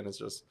 which again is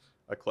just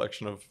a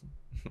collection of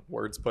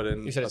words put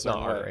in. You said it's not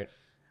art, right?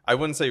 I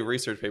wouldn't say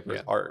research paper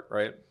is art,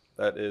 right?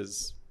 That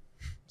is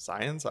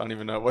science. I don't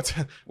even know what's.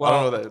 I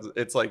don't know that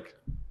it's like.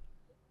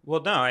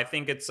 Well, no, I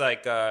think it's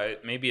like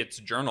maybe it's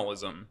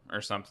journalism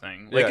or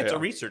something. Like, it's a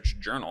research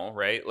journal,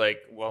 right?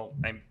 Like, well,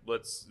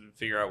 let's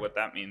figure out what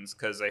that means,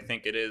 because I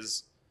think it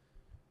is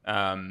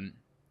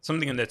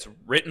something that's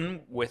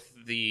written with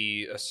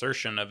the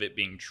assertion of it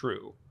being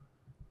true.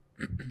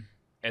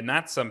 And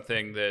that's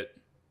something that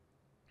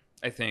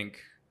I think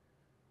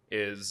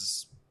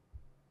is,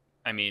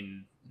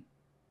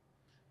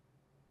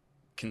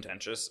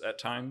 contentious at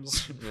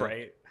times,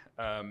 right?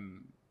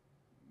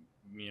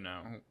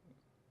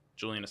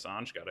 Julian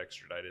Assange got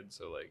extradited,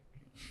 so like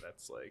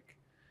that's like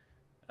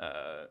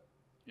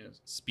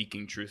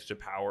speaking truth to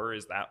power.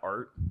 Is that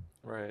art?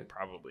 Right.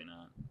 Probably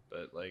not.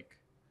 But like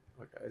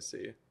okay, I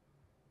see.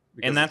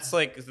 And that's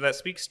like, that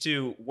speaks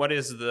to what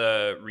is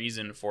the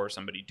reason for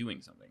somebody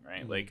doing something,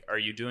 right? Like, are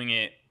you doing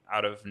it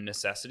out of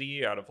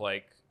necessity, out of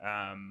like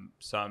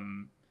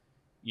some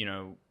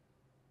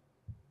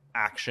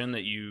action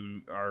that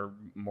you are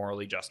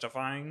morally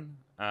justifying,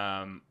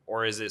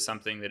 or is it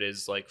something that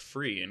is like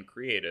free and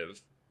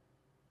creative?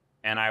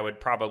 And I would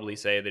probably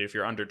say that if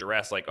you're under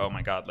duress, like, oh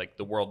my God, like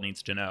the world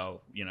needs to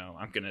know,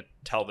 I'm going to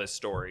tell this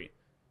story,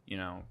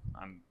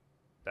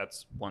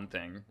 that's one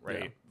thing,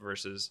 right?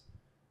 Versus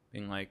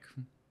being like,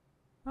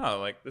 oh,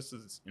 like this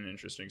is an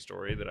interesting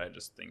story that I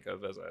just think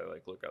of as I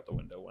like look out the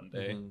window one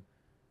day.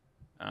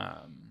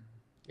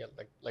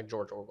 Like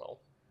George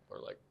Orwell or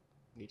like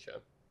Nietzsche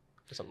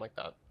or something like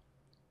that.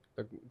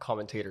 They're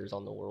commentators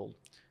on the world.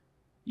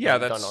 Yeah,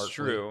 that's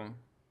true.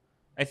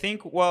 I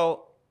think,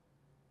 well,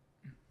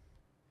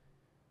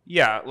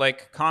 yeah,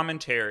 like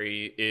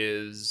commentary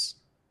is,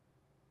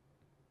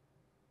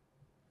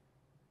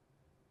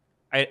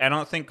 I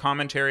don't think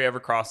commentary ever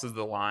crosses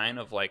the line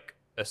of like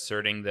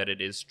asserting that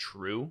it is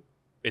true.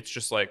 It's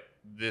just like,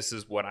 this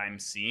is what I'm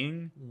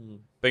seeing,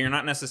 but you're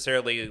not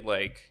necessarily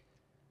like,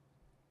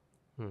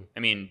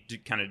 I mean,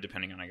 kind of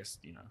depending on, I guess,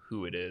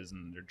 who it is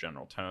and their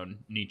general tone.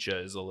 Nietzsche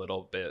is a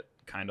little bit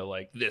kind of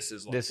like, this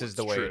is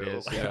the way it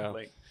is,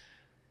 like,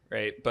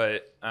 right?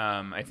 But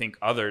I think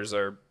others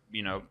are,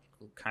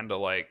 kind of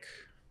like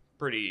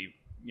pretty,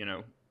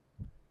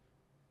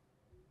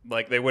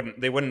 like they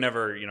wouldn't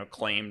never,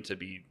 claim to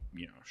be,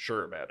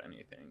 sure about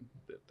anything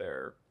that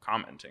they're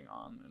commenting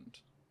on, and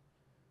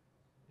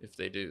if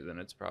they do, then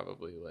it's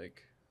probably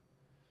like,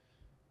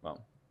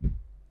 well,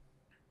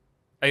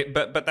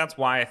 but that's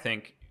why I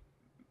think,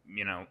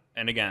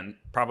 and again,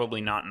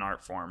 probably not an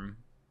art form,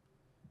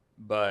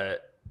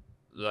 but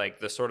like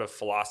the sort of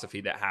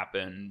philosophy that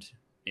happened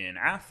in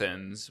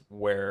Athens,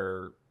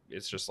 where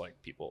it's just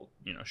like people,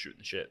 shooting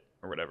the shit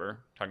or whatever,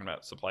 talking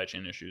about supply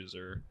chain issues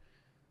or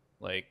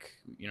like,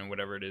 you know,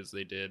 whatever it is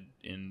they did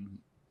in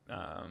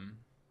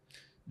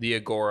the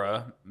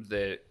Agora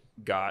that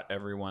got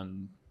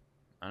everyone,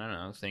 I don't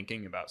know,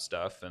 thinking about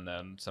stuff, and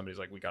then somebody's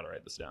like, we gotta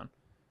write this down,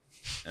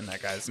 and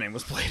that guy's name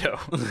was Plato.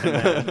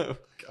 Gotta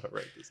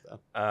write this down.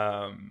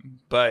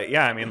 But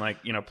yeah, I mean, like,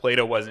 you know,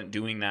 Plato wasn't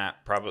doing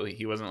that. Probably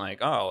he wasn't like,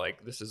 oh,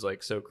 like, this is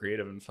like so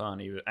creative and fun.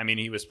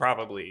 He was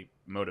probably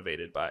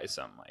motivated by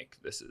some, like,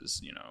 this is,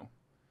 you know,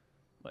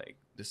 like,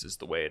 this is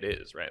the way it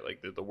is, right?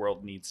 Like, the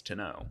world needs to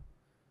know.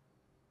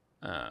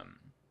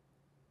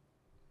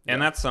 And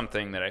that's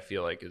something that I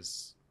feel like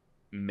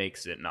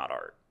makes it not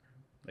art,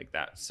 like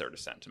that sort of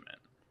sentiment.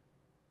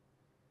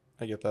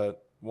 I get that.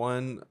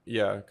 One,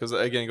 yeah, because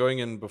again, going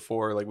in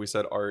before, like we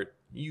said, art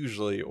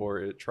usually, or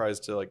it tries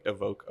to like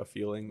evoke a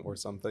feeling or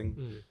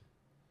something.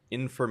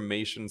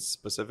 Information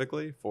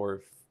specifically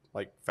for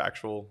like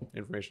factual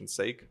information's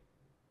sake.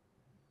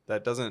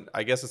 That doesn't,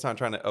 I guess it's not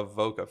trying to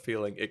evoke a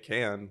feeling. It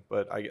can,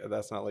 but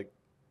that's not like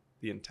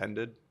the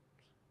intended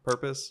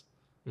purpose.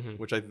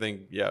 Which I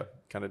think,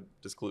 kind of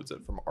discludes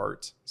it from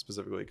art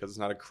specifically, because it's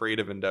not a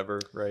creative endeavor,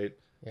 right?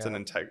 Yeah.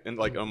 It's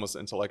like almost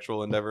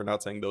intellectual endeavor.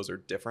 Not saying those are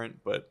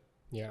different, but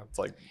it's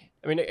like,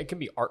 I mean, it can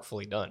be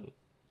artfully done.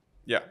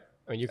 Yeah,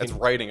 I mean, it's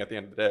writing at the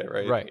end of the day,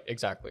 right? Right,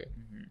 exactly.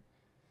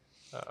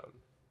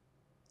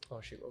 Oh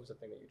shoot, what was the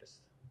thing that you just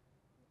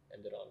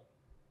ended on?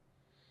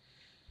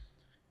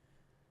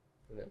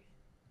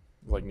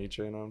 Like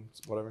Nietzsche and on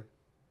whatever.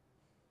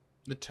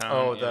 The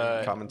tone.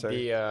 The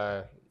commentary.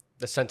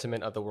 The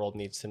sentiment of the world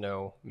needs to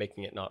know,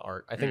 making it not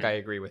art. I think I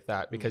agree with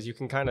that, because you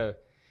can kind of,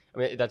 I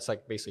mean, that's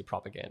like basically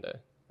propaganda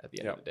at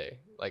the end of the day.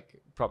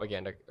 Like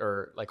propaganda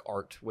or like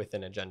art with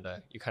an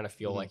agenda. You kind of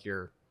feel like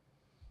you're,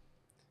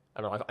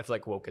 I don't know, I feel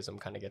like wokeism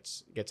kind of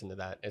gets into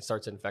that. It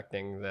starts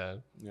infecting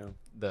the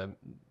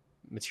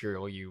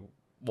material you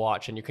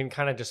watch, and you can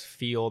kind of just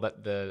feel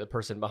that the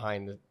person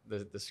behind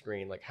the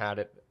screen like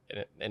had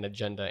an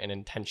agenda, an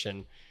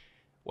intention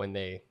when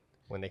they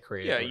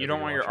create. Yeah, you don't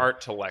want your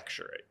art to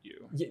lecture at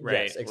you,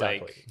 right? Yes,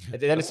 exactly.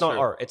 Like, then it's not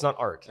art. It's not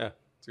art. Yeah,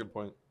 that's a good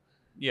point.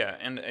 Yeah,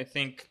 and I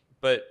think,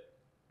 but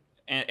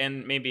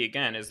and maybe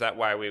again, is that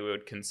why we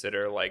would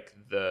consider like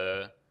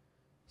the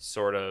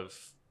sort of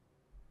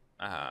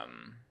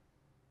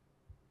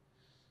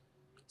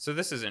so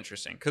this is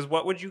interesting, because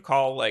what would you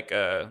call like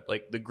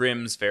the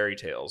Grimm's fairy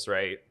tales,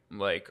 right?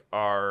 Like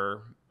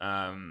are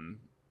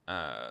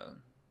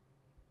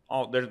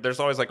there's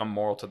always like a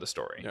moral to the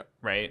story,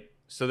 right?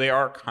 So they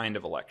are kind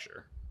of a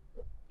lecture.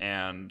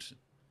 And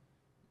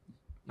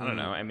I don't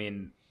know, I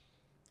mean,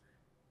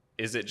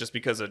 is it just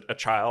because a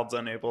child's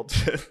unable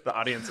to, the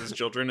audience is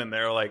children, and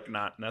they're like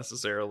not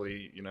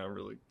necessarily, you know,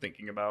 really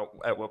thinking about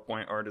at what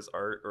point art is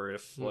art, or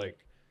if like,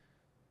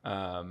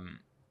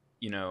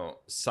 you know,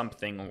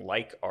 something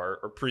like art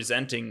or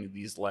presenting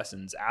these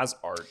lessons as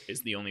art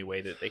is the only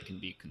way that they can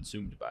be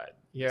consumed by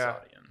this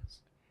audience?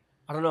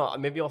 I don't know.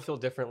 Maybe I'll feel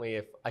differently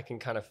if I can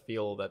kind of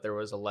feel that there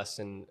was a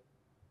lesson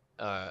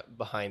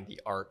behind the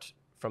art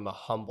from a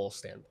humble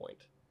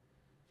standpoint,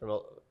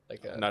 from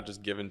not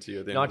just given to you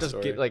at the not end just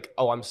of the story. like,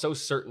 oh, I'm so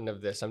certain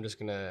of this, I'm just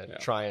gonna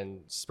try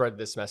and spread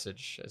this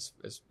message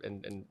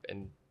and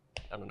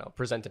I don't know,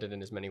 presented it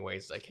in as many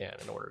ways as I can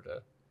in order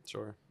to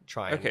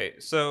try and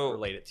so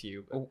relate it to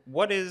you. But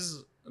what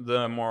is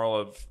the moral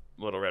of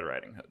Little Red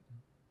Riding Hood?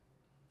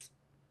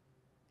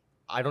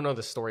 I don't know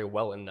the story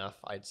well enough,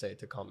 I'd say,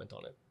 to comment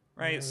on it.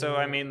 Right. So,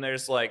 I mean,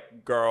 there's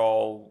like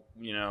girl,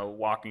 you know,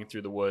 walking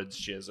through the woods.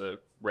 She has a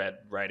red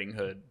riding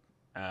hood.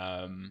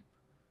 I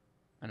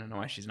don't know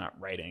why she's not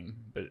riding,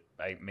 but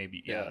I don't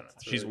know.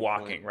 She's really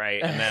walking,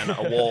 right? And then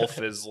a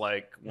wolf is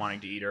like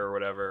wanting to eat her or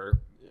whatever.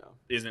 Yeah.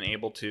 Isn't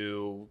able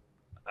to.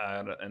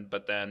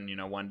 But then, you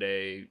know, one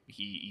day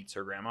he eats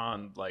her grandma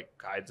and like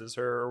guides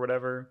her or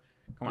whatever.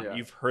 Come on,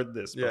 you've heard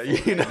this before.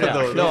 Yeah, you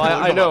know,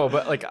 I know,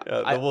 but like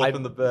the wolf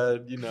in the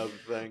bed, you know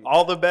the thing.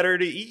 All the better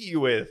to eat you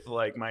with,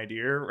 like, my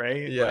dear,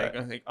 right? Yeah. Like,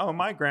 I think, oh,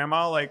 my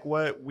grandma, like,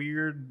 what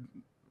weird,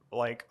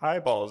 like,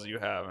 eyeballs you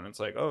have, and it's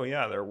like, oh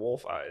yeah, they're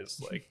wolf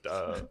eyes, like,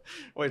 duh.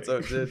 Wait,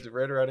 so did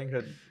Red Riding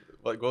Hood?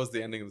 Like, what was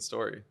the ending of the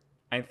story?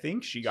 I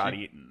think she got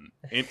eaten.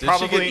 Did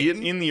she get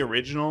eaten in the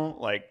original?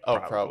 Like,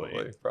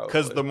 probably.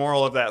 Because the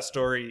moral of that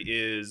story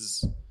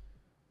is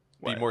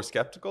be more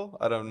skeptical.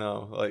 I don't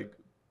know, like.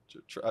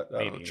 I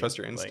don't know, trust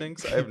your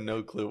instincts. I have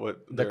no clue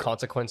what the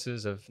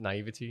consequences of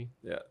naivety.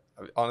 Yeah,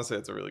 I mean, honestly,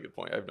 that's a really good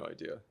point. I have no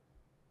idea.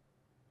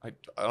 I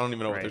don't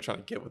even know what they're trying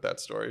to get with that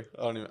story.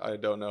 I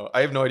don't know.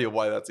 I have no idea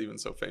why that's even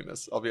so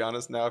famous. I'll be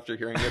honest. Now after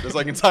hearing it, there's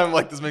like in time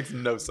like this makes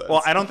no sense.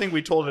 Well, I don't think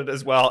we told it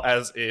as well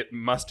as it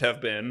must have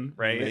been,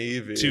 right?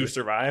 Maybe to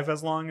survive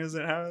as long as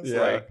it has.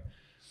 Yeah.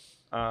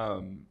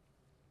 Like,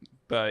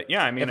 but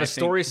yeah, I mean, if a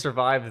story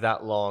survived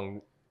that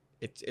long,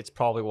 it's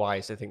probably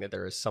wise to think that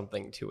there is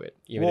something to it,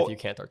 even if you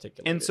can't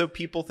articulate it. And so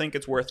people think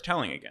it's worth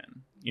telling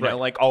again. You know,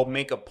 like I'll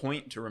make a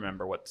point to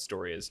remember what the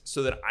story is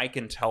so that I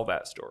can tell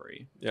that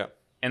story. Yeah.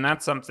 And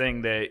that's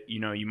something that, you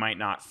know, you might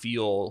not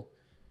feel.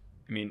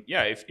 I mean,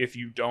 yeah, if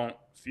you don't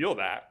feel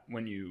that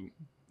when you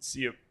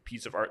see a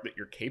piece of art that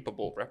you're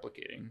capable of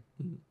replicating,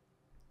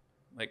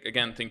 like,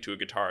 again, think to a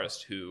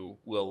guitarist who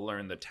will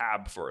learn the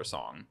tab for a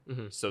song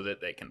so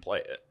that they can play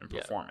it and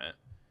perform it.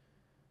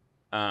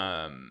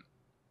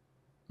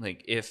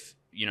 Like if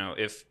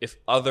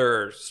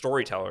other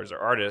storytellers or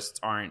artists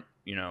aren't,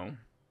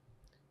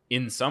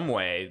 in some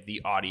way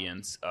the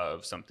audience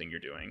of something you're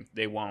doing,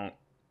 they won't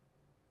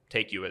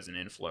take you as an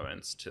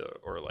influence to,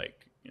 or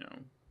like,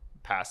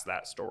 pass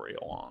that story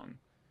along.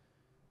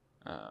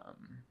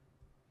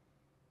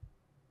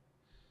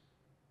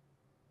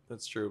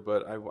 That's true,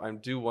 but I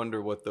do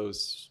wonder what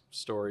those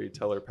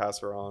storyteller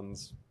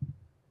passer-ons,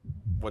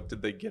 what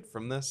did they get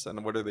from this,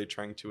 and what are they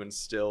trying to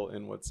instill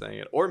in what's saying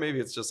it? Or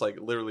maybe it's just like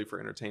literally for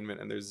entertainment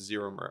and there's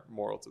zero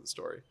moral to the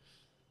story.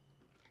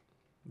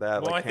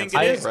 That, well, like, I think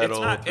it is.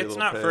 It's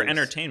not for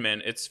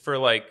entertainment. It's for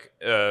like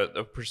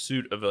the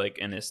pursuit of like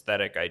an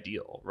aesthetic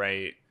ideal,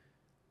 right?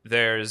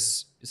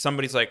 There's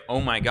somebody's like, oh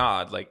my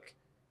God, like,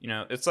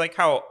 it's like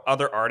how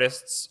other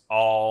artists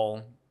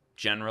all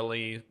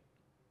generally,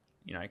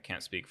 I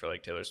can't speak for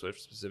like Taylor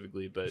Swift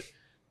specifically, but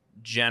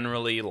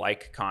generally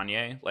like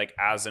Kanye, like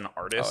as an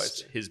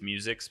artist, his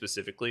music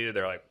specifically,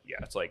 they're like, yeah,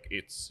 it's like,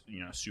 it's,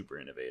 super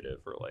innovative,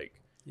 or like,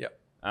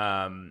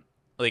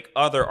 like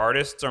other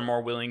artists are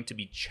more willing to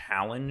be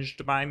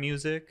challenged by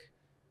music,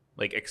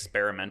 like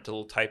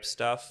experimental type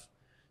stuff,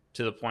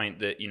 to the point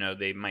that,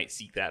 they might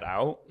seek that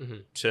out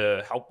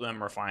to help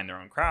them refine their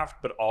own craft,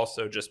 but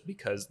also just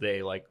because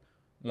they like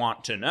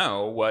want to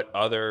know what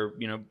other,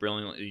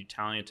 brilliantly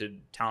talented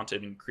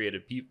and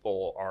creative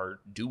people are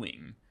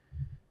doing.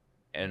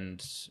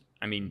 And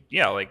I mean,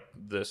 yeah, like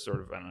the sort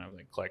of, I don't know,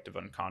 like collective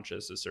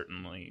unconscious is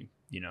certainly,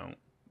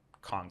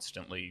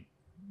 constantly,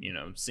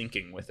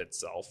 syncing with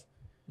itself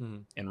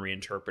and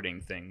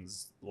reinterpreting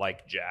things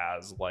like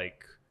jazz,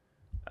 like,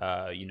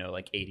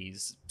 like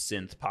 80s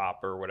synth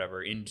pop or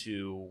whatever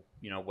into,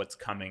 what's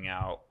coming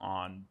out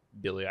on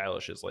Billie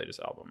Eilish's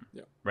latest album.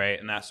 Yeah. Right.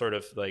 And that sort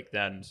of like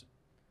then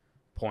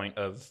point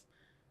of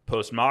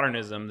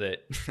postmodernism that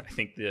I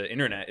think the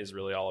internet is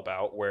really all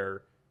about,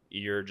 where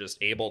you're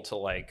just able to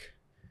like,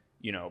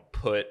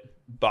 put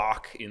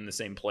Bach in the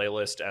same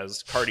playlist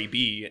as Cardi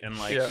B and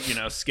like,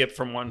 skip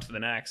from one to the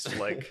next,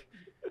 like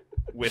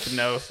with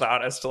no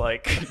thought as to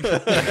like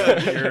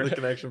the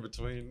connection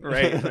between.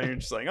 Right. And you're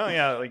just like, oh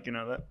yeah, like,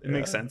 that it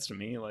makes sense to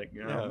me. Like,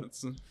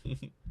 it's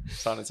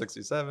Sonnet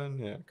 67.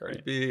 Yeah.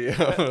 Cardi B.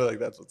 Like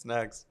that's what's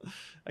next.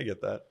 I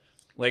get that.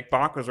 Like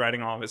Bach was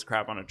writing all of his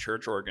crap on a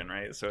church organ,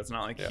 right? So it's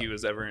not like he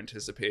was ever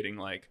anticipating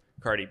like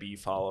Cardi B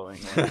following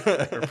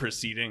or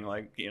preceding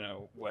like,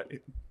 what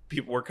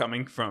people were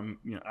coming from,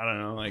 I don't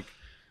know, like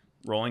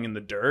rolling in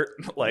the dirt,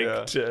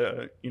 like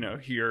to,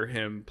 hear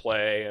him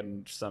play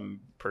and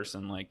some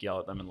person like yell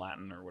at them in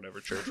Latin or whatever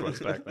church was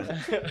back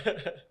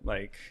then.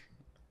 Like,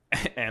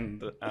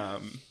 and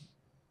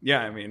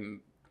I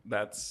mean,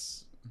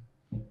 that's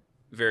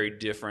very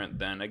different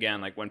than,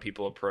 again, like when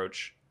people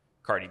approach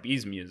Cardi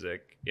B's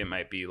music, it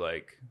might be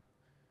like,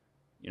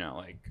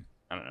 like,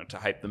 I don't know, to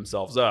hype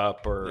themselves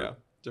up or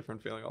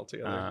different feeling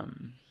altogether.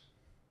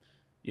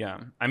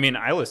 I mean,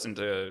 I listen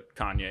to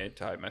Kanye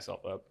to hype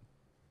myself up.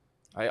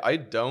 I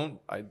don't,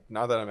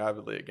 not that I'm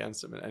avidly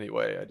against him in any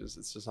way.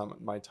 It's just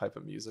not my type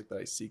of music that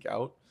I seek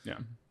out. Yeah.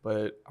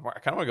 But I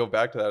kind of want to go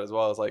back to that as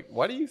well. It's like,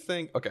 why do you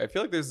think, okay, I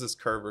feel like there's this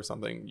curve or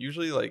something.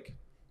 Usually like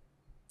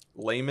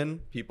layman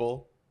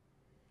people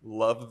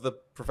love the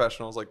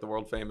professionals, like the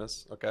world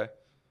famous. Okay.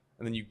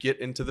 And then you get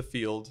into the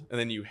field and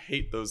then you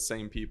hate those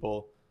same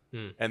people.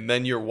 And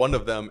then you're one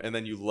of them. And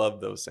then you love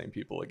those same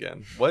people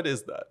again. What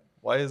is that?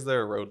 Why is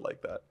there a road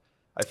like that?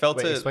 I felt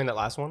it. Explain that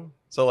last one.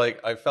 So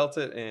like I felt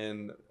it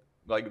in,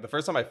 like the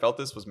first time I felt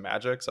this was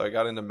Magic. So I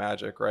got into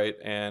Magic, right?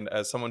 And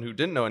as someone who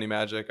didn't know any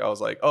Magic, I was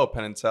like, oh,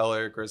 Penn and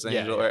Teller, Chris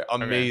Angel, right?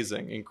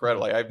 Amazing,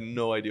 incredible. Like I have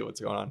no idea what's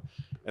going on.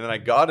 And then I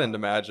got into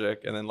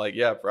Magic, and then like,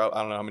 I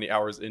don't know how many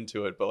hours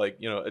into it, but like,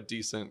 a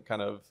decent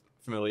kind of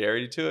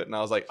familiarity to it. And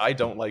I was like, I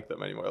don't like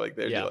them anymore. Like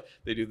they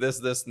do this,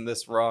 and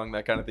this wrong,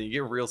 that kind of thing. You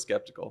get real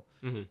skeptical.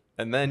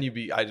 And then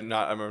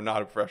I'm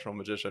not a professional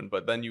magician,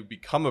 but then you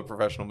become a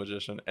professional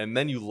magician, and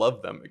then you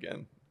love them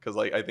again. Because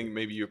like I think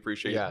maybe you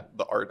appreciate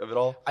the art of it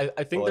all.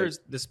 I think there's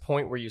this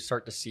point where you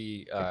start to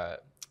see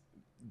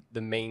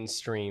the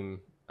mainstream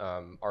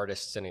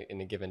artists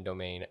in a given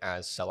domain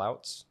as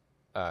sellouts,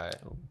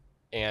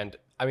 and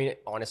I mean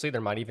honestly,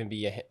 there might even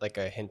be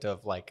a hint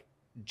of like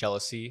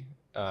jealousy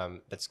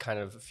that's kind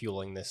of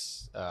fueling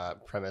this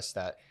premise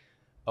that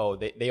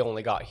they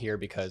only got here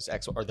because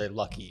X, or they're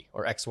lucky,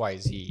 or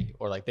XYZ,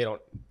 or like they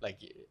don't like,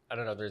 I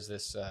don't know. There's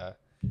this.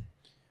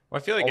 Well,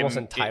 I feel like almost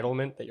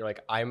entitlement that you're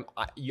like,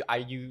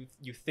 you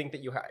think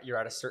that you're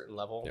at a certain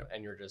level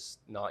and you're just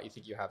not. You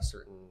think you have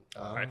certain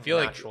I feel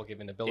natural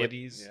given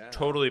abilities.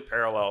 Totally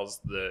parallels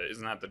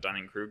isn't that the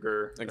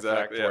Dunning-Kruger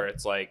effect, where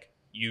it's like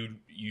you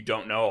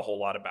don't know a whole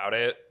lot about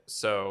it,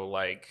 so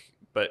like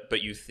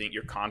but you think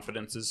your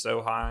confidence is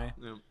so high,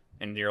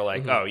 and you're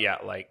like, oh yeah,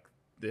 like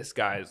this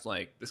guy's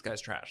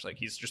trash, like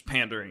he's just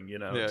pandering,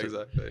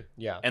 exactly,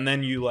 and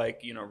then you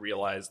like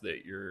realize that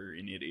you're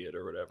an idiot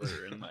or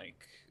whatever, and like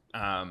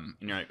And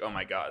you're like, oh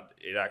my God,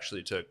 it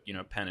actually took,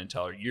 Penn and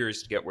Teller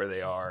years to get where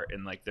they are.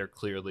 And like, they're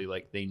clearly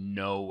like, they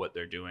know what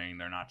they're doing.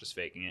 They're not just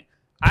faking it.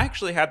 I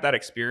actually had that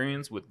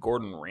experience with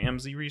Gordon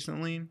Ramsay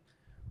recently.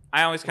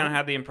 I always kind of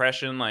had the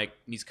impression like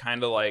he's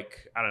kind of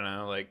like, I don't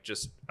know, like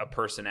just a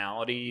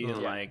personality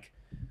and like,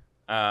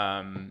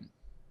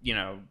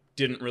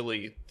 didn't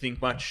really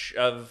think much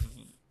of,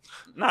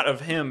 not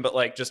of him, but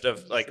like just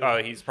of like,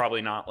 oh, he's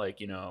probably not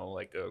like,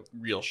 like a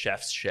real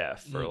chef's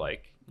chef or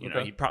like,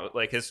 he probably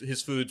like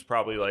his food's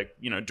probably like,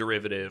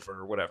 derivative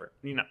or whatever,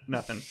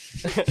 nothing.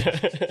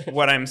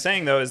 What I'm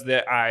saying though is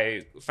that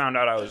I found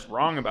out I was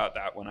wrong about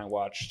that when I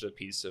watched a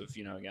piece of,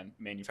 again,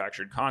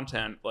 manufactured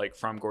content like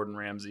from Gordon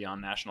Ramsay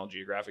on National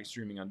Geographic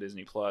streaming on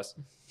Disney Plus,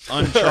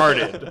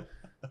 Uncharted.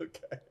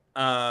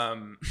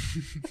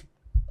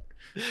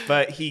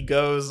 But he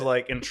goes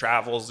like and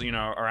travels,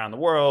 around the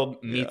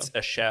world, meets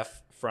a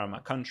chef from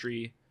a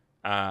country.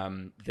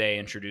 They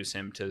introduce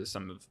him to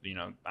some of,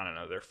 I don't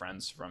know, their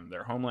friends from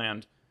their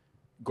homeland.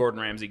 Gordon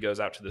Ramsay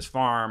goes out to this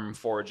farm,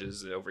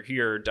 forages over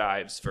here,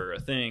 dives for a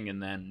thing,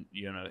 and then,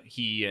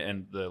 he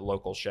and the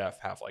local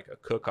chef have like a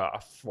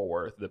cook-off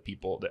for the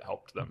people that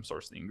helped them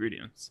source the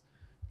ingredients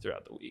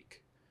throughout the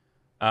week.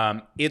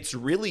 It's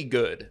really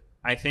good.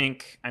 I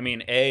think,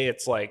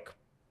 it's like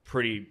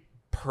pretty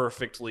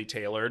perfectly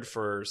tailored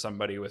for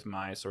somebody with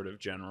my sort of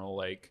general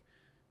like,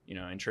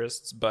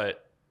 interests,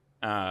 but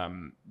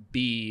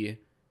B,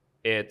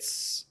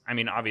 it's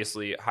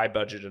obviously high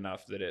budget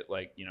enough that it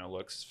like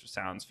looks,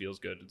 sounds, feels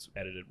good, it's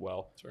edited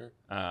well. Sure.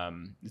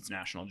 It's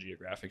National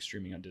Geographic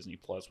streaming on Disney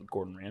Plus with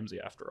Gordon Ramsay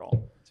after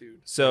all. Dude,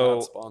 so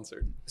not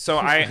sponsored. So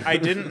I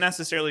didn't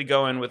necessarily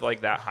go in with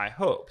like that high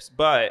hopes,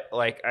 but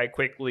like I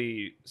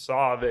quickly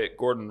saw that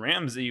Gordon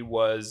Ramsay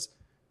was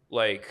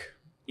like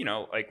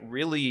like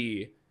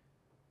really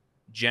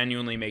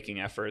genuinely making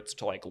efforts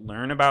to like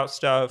learn about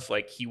stuff.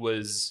 Like he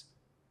was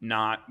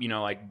not,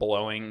 like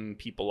blowing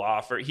people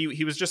off, or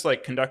he was just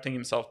like conducting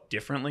himself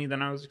differently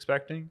than I was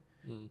expecting.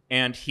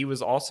 And he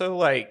was also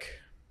like,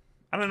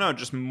 I don't know,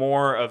 just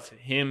more of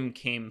him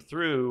came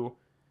through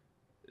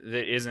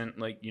that isn't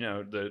like,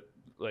 the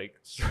like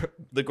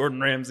the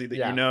Gordon Ramsay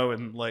that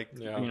and like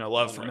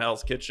love from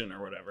Hell's Kitchen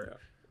or whatever. Yeah.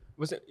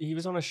 Was it he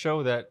was on a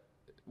show that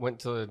went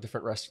to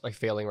different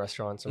failing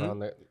restaurants around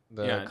the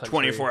country?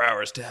 24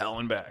 hours to hell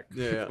and back.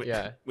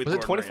 Was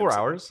it 24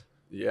 hours?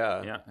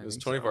 Yeah, it was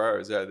 24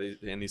 hours. Yeah,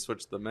 and he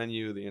switched the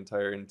menu, the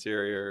entire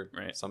interior,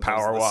 right?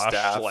 Sometimes power wash,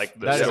 staff. like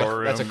the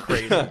storeroom. That's a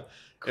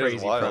crazy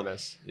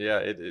premise.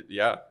 Yeah,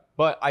 yeah.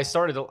 But I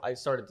started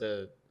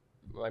to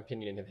my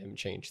opinion of him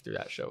changed through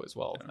that show as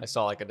well. Yeah. I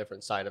saw like a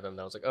different side of him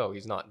that I was like, oh,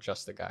 he's not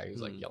just the guy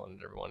who's like yelling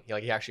at everyone.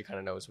 He actually kind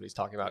of knows what he's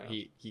talking about.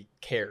 Yeah. He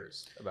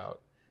cares about.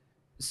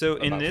 So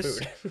in this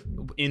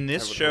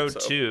show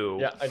too,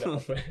 yeah, I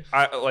know.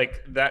 I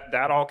like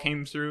that all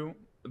came through,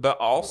 but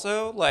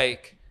also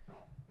like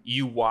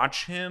you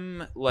watch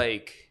him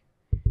like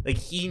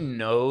he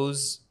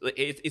knows,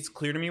 it's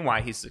clear to me why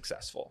he's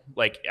successful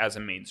like as a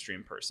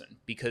mainstream person,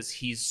 because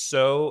he's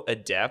so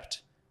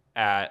adept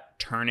at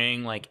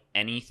turning like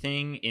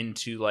anything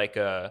into like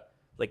a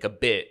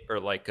bit or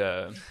like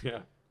a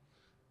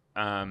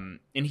and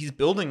he's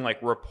building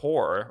like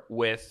rapport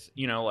with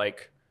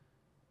like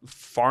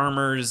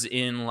farmers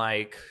in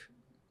like,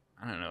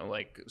 I don't know,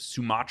 like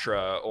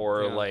Sumatra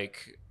or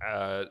like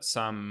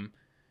some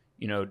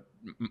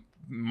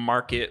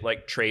market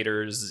like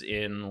traders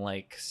in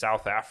like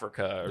South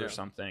Africa or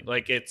something.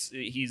 Like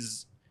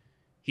he's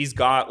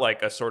got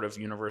like a sort of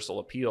universal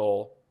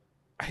appeal,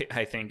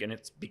 I think, and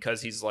it's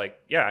because he's like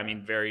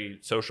very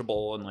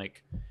sociable and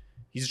like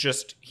he's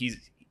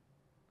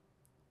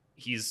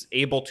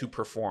able to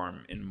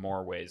perform in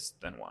more ways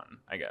than one,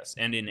 I guess,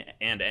 and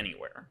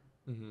anywhere.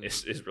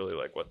 Is really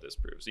like what this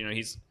proves.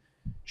 He's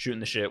shooting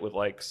the shit with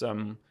like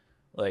some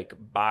like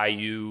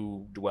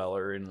bayou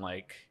dweller in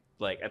like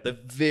at the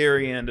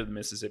very end of the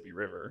Mississippi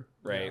River,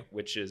 right?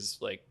 Which is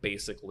like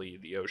basically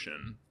the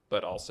ocean,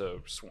 but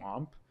also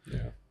swamp.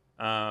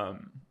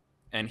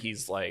 And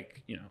he's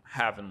like,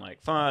 having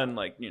like fun,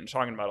 like,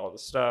 talking about all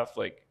this stuff,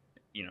 like,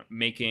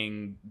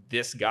 making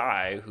this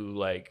guy who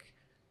like,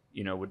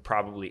 would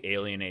probably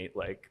alienate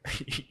like,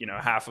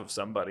 half of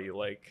somebody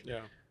like,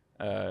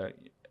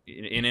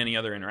 in any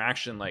other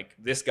interaction, like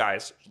this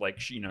guy's like,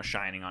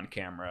 shining on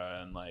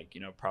camera and like,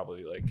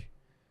 probably like,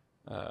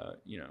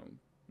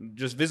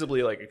 just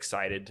visibly like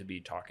excited to be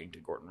talking to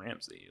Gordon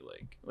Ramsay.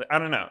 Like, I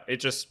don't know. It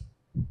just,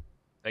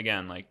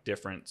 again, like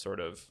different sort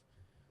of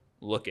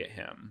look at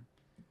him.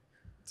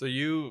 So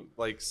you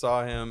like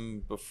saw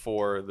him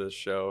before this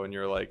show and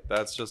you're like,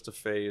 that's just a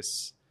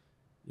face.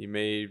 He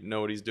may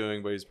know what he's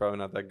doing, but he's probably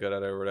not that good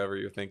at it or whatever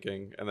you're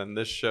thinking. And then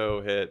this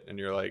show hit and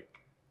you're like,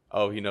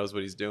 oh, he knows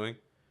what he's doing.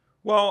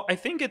 Well, I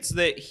think it's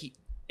that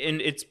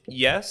it's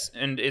because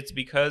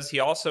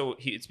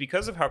it's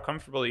because of how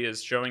comfortable he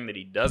is showing that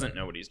he doesn't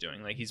know what he's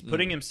doing. Like he's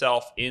putting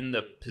himself in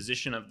the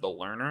position of the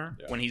learner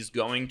when he's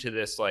going to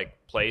this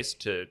like place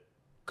to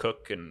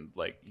cook and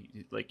like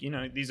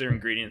these are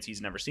ingredients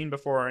he's never seen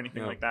before or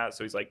anything like that.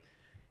 So he's like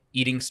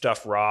eating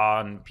stuff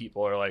raw and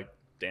people are like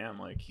damn,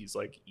 like he's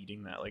like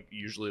eating that, like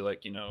usually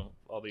like, you know,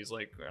 all these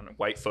like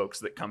white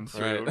folks that come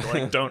through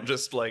like don't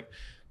just like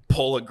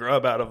pull a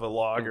grub out of a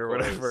log or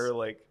whatever.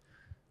 Like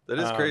that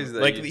is crazy.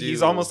 That like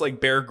he's almost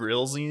like Bear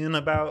Grylls-ian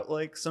about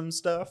like some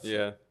stuff.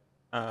 Yeah.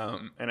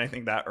 And I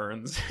think that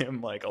earns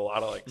him like a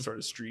lot of like sort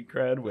of street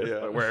cred with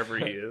wherever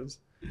he is.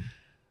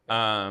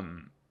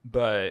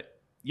 But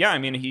yeah, I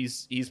mean,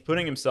 he's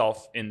putting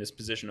himself in this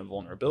position of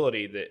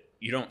vulnerability that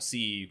you don't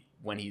see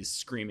when he's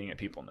screaming at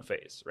people in the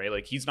face, right?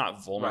 Like he's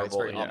not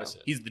vulnerable.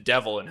 He's the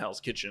devil in Hell's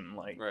Kitchen.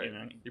 Like, you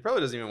know, he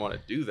probably doesn't even want to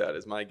do that,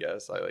 is my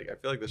guess. I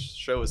feel like the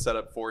show is set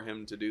up for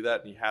him to do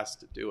that, and he has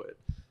to do it.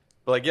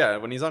 But like, yeah,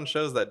 when he's on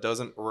shows that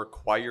doesn't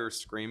require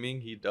screaming,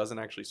 he doesn't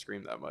actually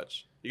scream that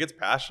much. He gets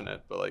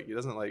passionate, but like he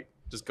doesn't like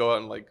just go out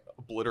and like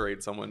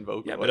obliterate someone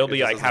vocally. Yeah, but he'll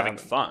be like having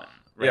fun,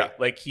 right? Yeah.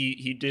 Like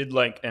he did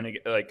like, and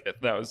like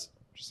that was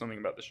just something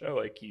about the show.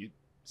 Like he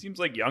seems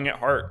like young at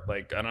heart.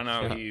 Like, I don't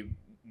know, he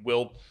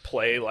will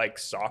play like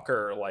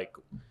soccer like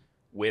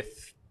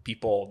with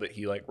people that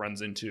he like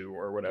runs into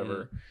or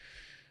whatever.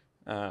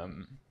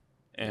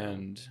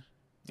 And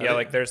yeah,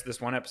 like there's this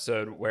one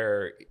episode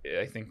where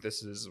I think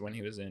this is when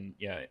he was in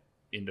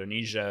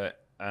Indonesia.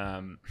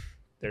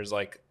 There's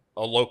like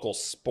a local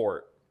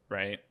sport,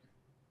 right?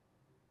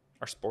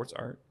 Are sports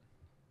art?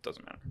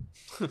 Doesn't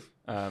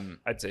matter.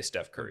 I'd say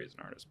Steph Curry is an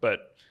artist,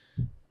 but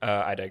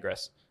I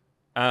digress.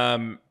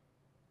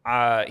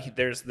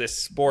 There's this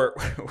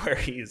sport where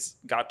he's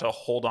got to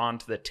hold on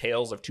to the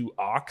tails of two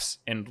ox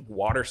and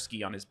water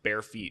ski on his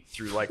bare feet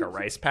through like a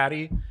rice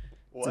paddy.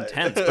 It's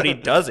intense, but he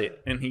does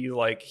it, and he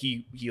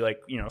you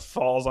know,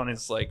 falls on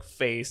his like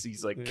face.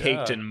 He's like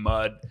caked in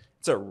mud.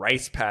 It's a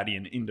rice paddy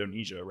in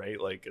Indonesia,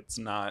 right? Like it's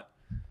not,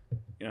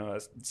 you know, a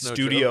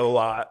studio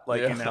lot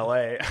like in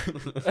LA.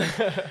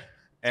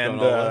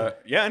 And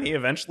and he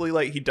eventually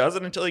like he does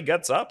it until he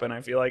gets up, and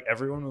I feel like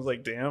everyone was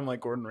like, damn, like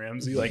Gordon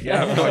Ramsay, like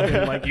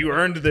fucking, like you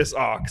earned this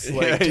ox,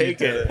 like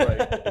take it.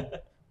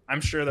 Like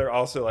I'm sure they're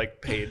also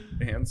like paid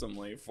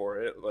handsomely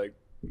for it, like,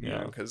 you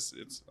know, because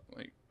it's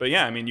like, but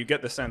yeah, I mean, you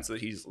get the sense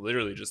that he's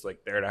literally just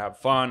like there to have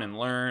fun and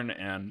learn,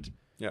 and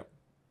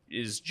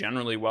is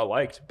generally well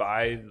liked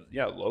by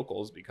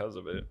locals because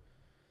of it.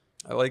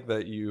 I like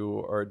that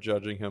you are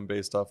judging him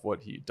based off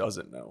what he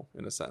doesn't know,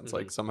 in a sense.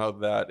 Like somehow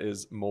that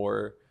is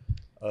more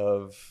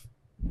of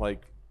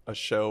like a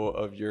show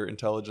of your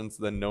intelligence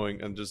than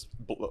knowing and just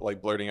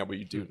like blurting out what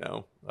you do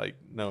know, like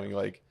knowing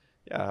like,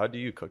 yeah, how do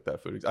you cook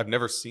that food? I've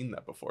never seen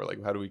that before.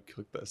 Like, how do we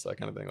cook this? That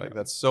kind of thing. Like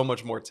that's so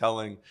much more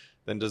telling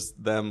than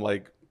just them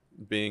like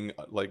being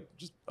like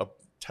just a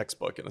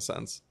textbook in a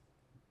sense.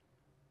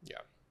 Yeah.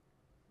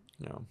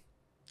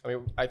 I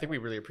mean, I think we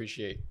really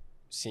appreciate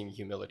seeing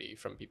humility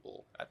from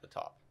people at the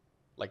top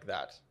like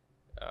that.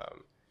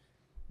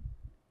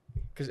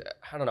 Because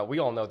I don't know, we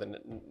all know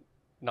that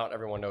not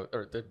everyone knows,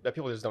 or that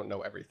people just don't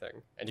know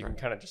everything, and you can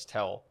kind of just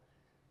tell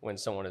when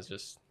someone is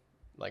just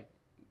like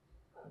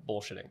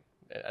bullshitting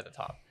at the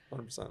top.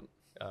 100%.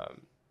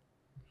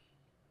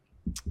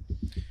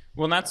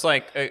 Well, and that's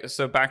like,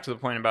 so back to the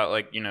point about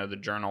like, you know, the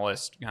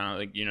journalist kind of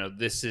like, you know,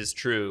 this is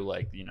true,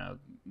 like, you know,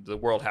 the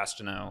world has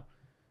to know.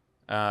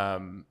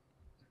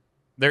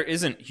 There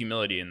isn't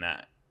humility in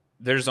that.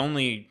 There's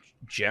only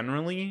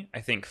generally,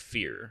 I think,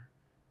 fear,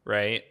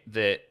 right?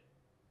 That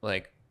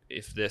like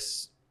if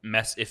this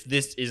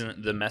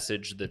isn't the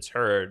message that's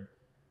heard,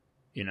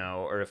 you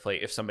know, or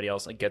if somebody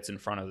else like gets in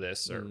front of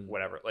this or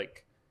whatever,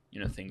 like, you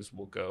know, things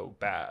will go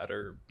bad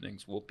or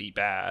things will be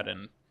bad,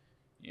 and,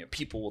 you know,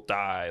 people will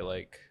die.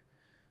 Like,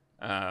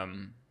 I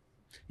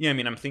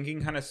mean, I'm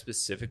thinking kind of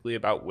specifically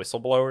about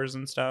whistleblowers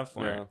and stuff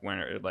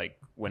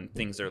when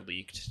things are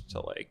leaked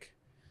to like,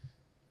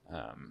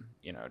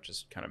 you know,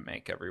 just kind of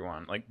make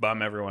everyone like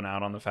bum everyone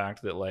out on the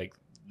fact that like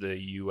the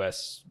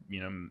U.S.,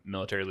 you know,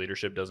 military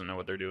leadership doesn't know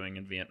what they're doing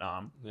in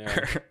Vietnam,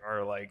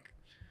 or like,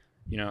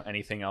 you know,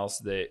 anything else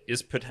that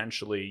is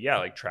potentially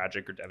like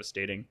tragic or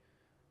devastating.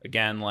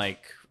 Again,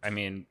 like, I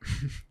mean,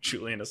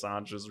 Julian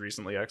Assange was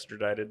recently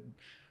extradited,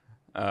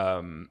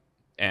 and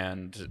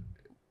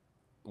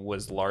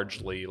was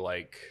largely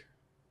like,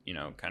 you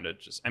know, kind of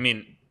just, I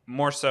mean,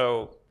 more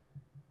so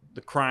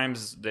the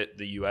crimes that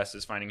the U.S.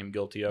 is finding him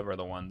guilty of are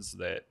the ones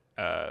that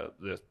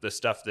the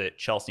stuff that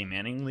Chelsea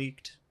Manning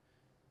leaked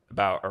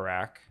about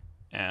Iraq,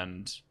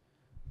 and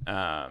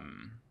I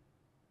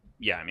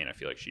mean, I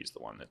feel like she's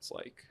the one that's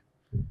like,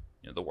 you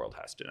know, the world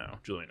has to know.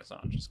 Julian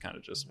Assange is kind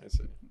of just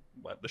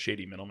the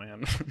shady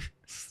middleman.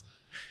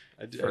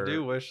 I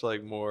do wish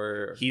like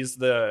more. He's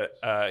the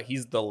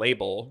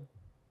label.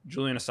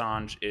 Julian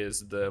Assange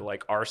is the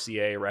like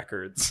RCA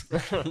records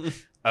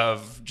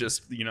of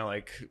just, you know,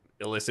 like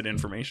illicit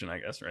information, I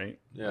guess, right?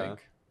 Yeah.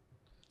 Like,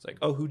 it's like,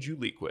 oh, who'd you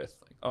leak with?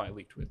 Like, oh, I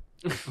leaked with.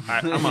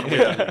 I'm on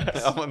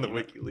WikiLeaks. I'm on the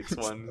WikiLeaks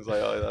one. It's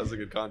like, oh, that was a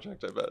good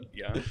contract, I bet.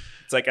 Yeah.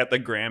 It's like at the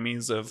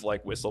Grammys of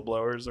like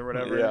whistleblowers or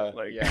whatever. Yeah.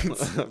 Like,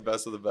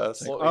 best of the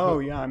best. Like, I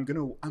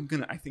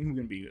think I'm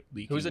gonna be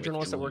leaking. Who's the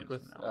journalist that worked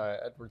with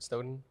Edward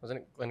Snowden? Wasn't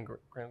it Glenn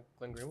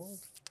Greenwald?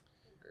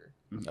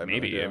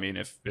 Maybe. No, I mean,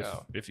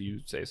 if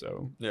you say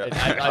so. Yeah,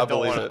 I don't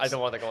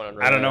want that going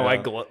on. I don't know why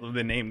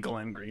the name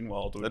Glenn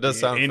Greenwald would be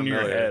sound in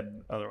familiar. Your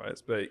head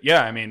otherwise, but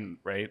yeah, I mean,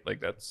 right?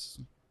 Like that's.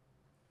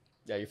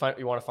 Yeah, you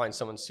want to find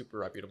someone super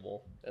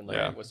reputable and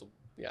like whistle.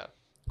 Yeah,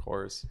 of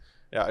course.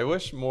 Yeah, I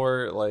wish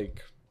more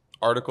like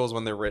articles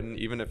when they're written,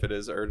 even if it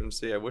is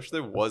urgency. I wish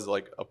there was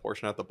like a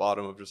portion at the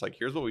bottom of just like,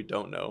 here's what we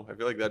don't know. I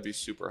feel like that'd be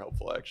super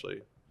helpful,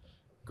 actually.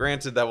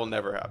 Granted, that will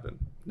never happen,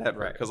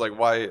 never, because like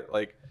why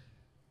like.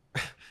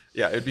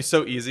 Yeah, it'd be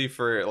so easy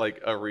for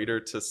like a reader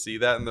to see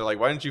that and they're like,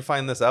 why didn't you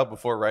find this out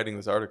before writing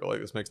this article?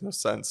 Like, this makes no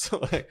sense.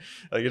 like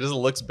it just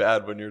looks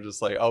bad when you're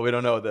just like, oh, we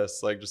don't know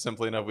this. Like, just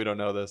simply enough, we don't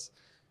know this.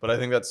 But I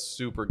think that's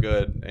super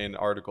good in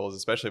articles,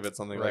 especially if it's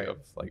something like of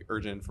like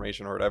urgent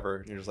information or whatever.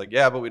 And you're just like,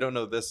 yeah, but we don't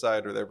know this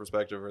side or their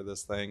perspective or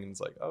this thing. And it's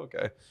like, oh,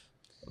 okay,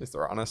 at least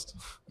they're honest.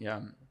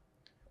 Yeah.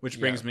 Which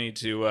brings me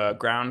to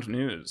Ground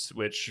News,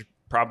 which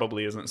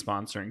probably isn't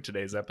sponsoring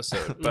today's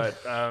episode, but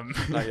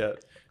not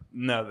yet.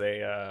 No,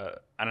 they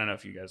I don't know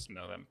if you guys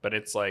know them, but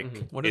it's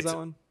like what is that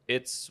one?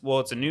 It's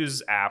a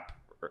news app,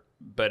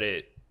 but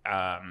it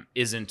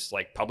isn't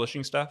like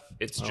publishing stuff.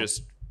 It's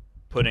just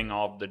putting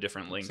all the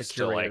different links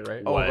to like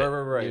right? what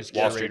right.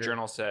 Wall Street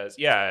Journal says.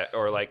 Yeah,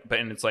 or like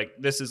and it's like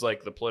this is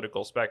like the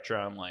political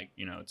spectrum, like,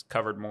 you know, it's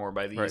covered more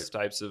by these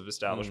types of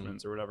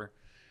establishments or whatever.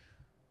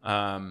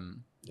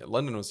 Yeah,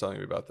 London was telling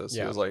me about this.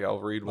 It was like, I'll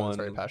read one.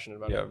 Very passionate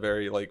about it. Yeah,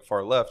 very like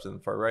far left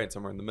and far right,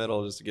 somewhere in the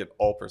middle, just to get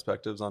all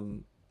perspectives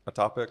on a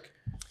topic.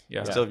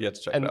 Still have yet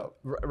to check it out.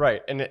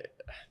 Right, and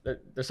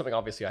there's something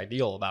obviously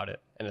ideal about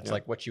it, and it's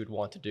like what you would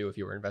want to do if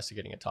you were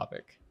investigating a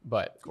topic.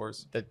 But of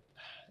course,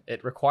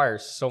 it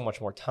requires so much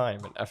more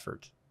time and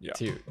effort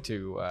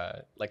to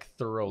like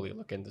thoroughly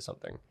look into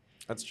something.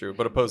 That's true,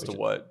 but opposed to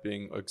what?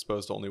 Being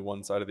exposed to only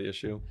one side of the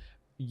issue?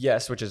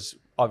 Yes, which is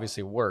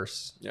obviously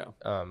worse. Yeah.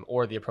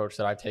 Or the approach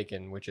that I've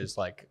taken, which is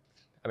like,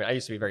 I mean, I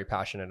used to be very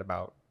passionate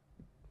about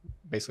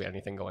basically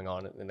anything going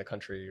on in the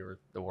country or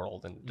the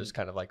world, and just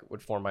kind of like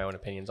would form my own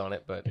opinions on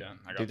it. But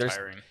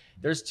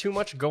there's too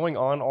much going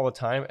on all the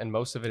time, and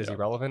most of it is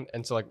irrelevant.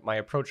 And so like my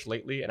approach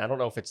lately, and I don't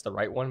know if it's the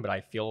right one, but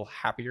I feel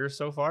happier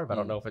so far, but I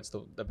don't know if it's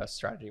the best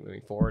strategy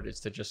moving forward,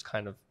 is to just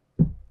kind of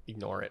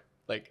ignore it.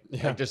 Like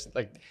just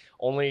like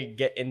only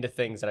get into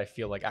things that I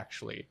feel like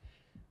actually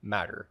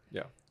matter.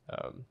 Yeah.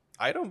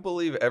 I don't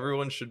believe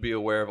everyone should be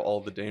aware of all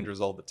the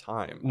dangers all the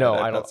time. No,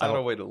 that's not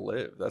a way to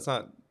live. That's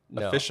not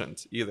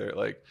efficient either.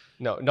 Like,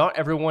 no, not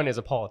everyone is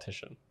a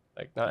politician.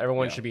 Like, not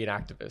everyone should be an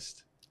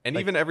activist. And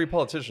like, even every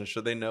politician,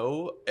 should they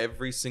know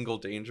every single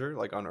danger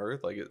like on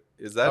Earth? Like,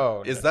 is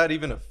that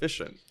even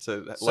efficient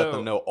to let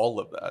them know all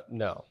of that?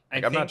 No,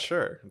 like, I'm not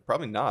sure.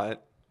 Probably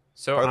not.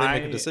 So how do they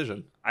make a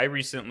decision? I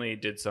recently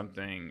did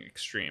something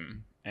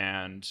extreme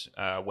and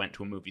went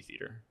to a movie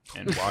theater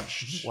and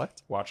watched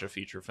watch a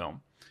feature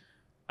film.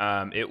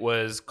 It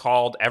was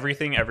called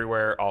Everything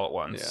Everywhere All at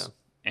Once. Yeah.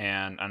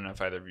 And I don't know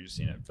if either of you have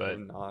seen it, but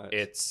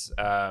it's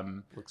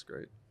looks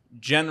great.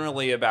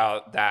 Generally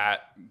about that,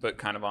 but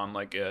kind of on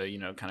like a,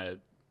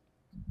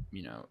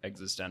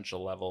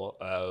 existential level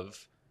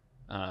of,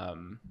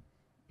 like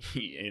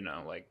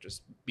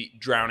just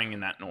drowning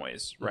in that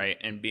noise, right?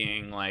 And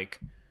being like,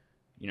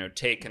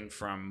 taken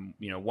from,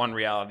 one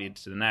reality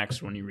to the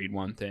next when you read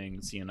one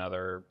thing, see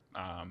another,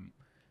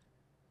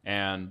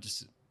 and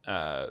just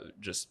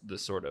the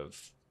sort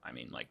of,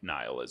 like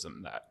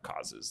nihilism that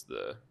causes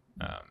the,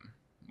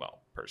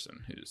 person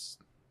who's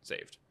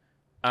saved.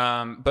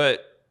 But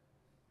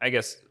I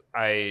guess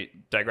I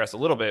digress a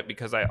little bit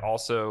because I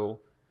also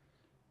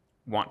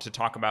want to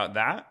talk about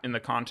that in the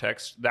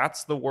context.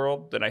 That's the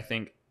world that I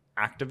think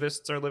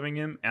activists are living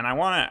in. And I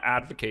want to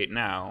advocate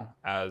now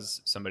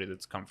as somebody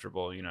that's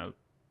comfortable,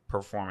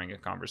 performing a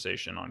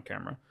conversation on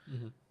camera,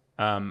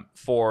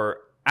 for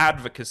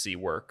advocacy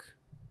work.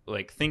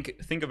 Like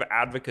think of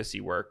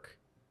advocacy work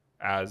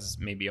as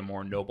maybe a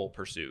more noble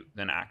pursuit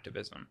than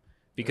activism,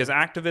 because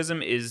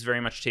activism is very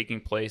much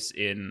taking place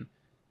in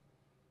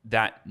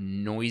that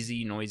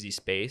noisy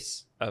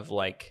space of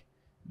like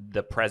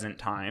the present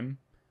time,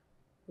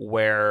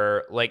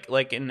 where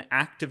like an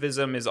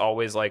activism is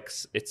always like,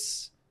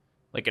 it's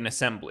like an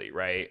assembly,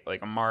 right?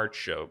 Like a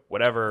march or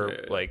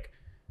whatever, like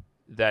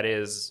that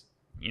is,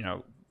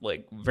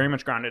 like very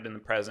much grounded in the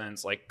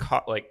presence, like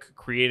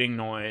creating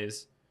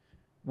noise,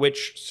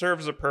 which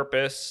serves a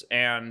purpose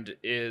and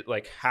it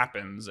like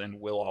happens and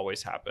will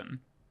always happen.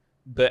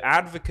 But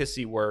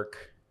advocacy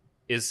work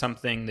is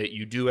something that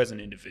you do as an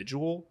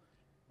individual,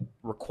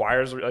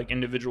 requires like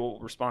individual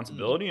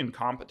responsibility and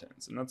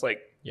competence. And that's like,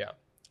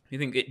 I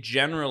think it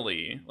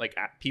generally, like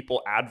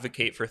people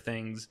advocate for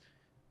things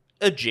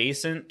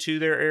adjacent to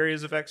their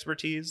areas of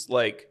expertise.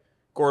 Like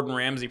Gordon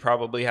Ramsay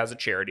probably has a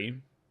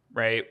charity,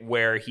 right,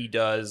 where he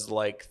does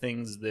like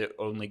things that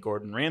only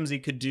Gordon Ramsay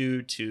could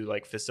do to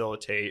like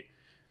facilitate,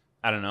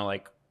 I don't know,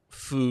 like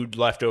food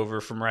left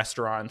over from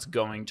restaurants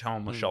going to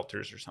homeless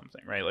shelters or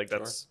something, right? Like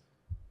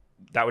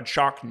that would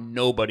shock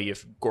nobody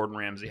if Gordon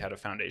Ramsay had a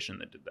foundation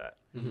that did that.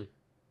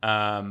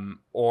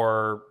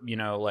 Or,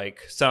 like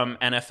some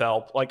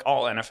NFL, like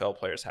all NFL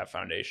players have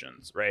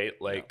foundations, right?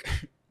 Like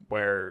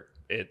where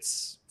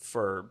it's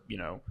for, you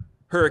know,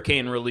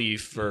 hurricane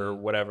relief or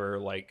whatever,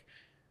 like,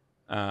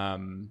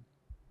 and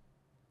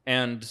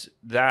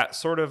that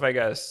sort of, I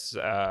guess,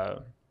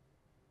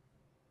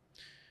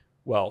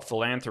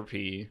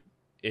 philanthropy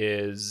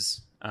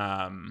is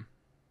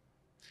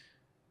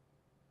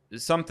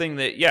something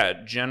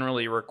that,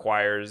 generally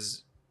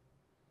requires,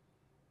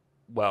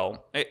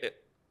 what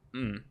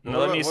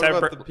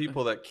about the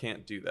people that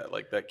can't do that,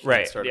 like that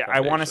can't start a I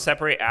want to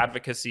separate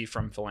advocacy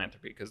from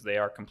philanthropy because they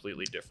are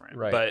completely different.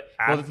 Right.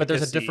 But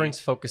there's a difference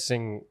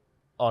focusing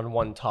on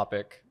one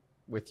topic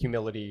with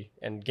humility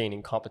and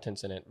gaining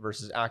competence in it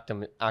versus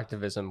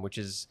activism, which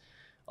is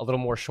a little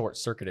more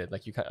short-circuited.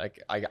 Like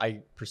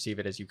I perceive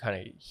it as you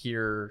kind of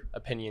hear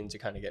opinions, you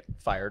kind of get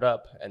fired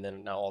up, and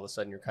then now all of a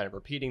sudden you're kind of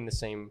repeating the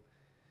same.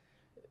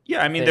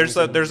 Yeah, I mean, there's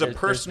a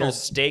personal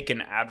stake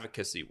in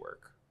advocacy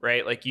work,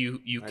 right? Like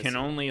you can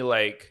only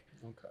like,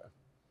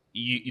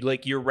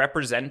 you're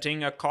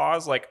representing a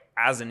cause like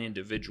as an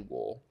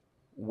individual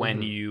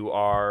when you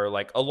are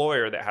like a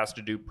lawyer that has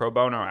to do pro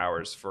bono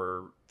hours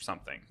for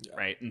something,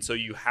 right? And so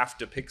you have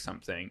to pick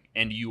something,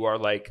 and you are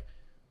like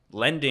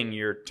lending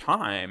your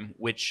time,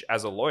 which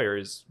as a lawyer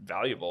is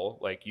valuable.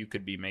 Like you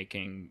could be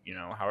making, you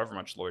know, however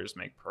much lawyers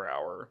make per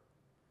hour,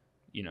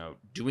 you know,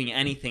 doing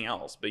anything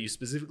else, but you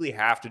specifically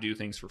have to do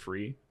things for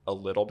free a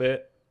little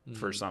bit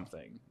for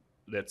something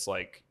that's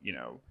like, you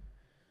know,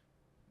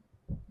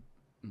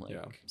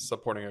 like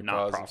supporting a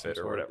not cause profit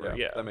or whatever.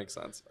 Yeah, that makes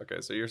sense.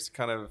 Okay, so you're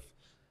kind of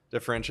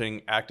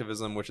differentiating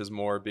activism, which is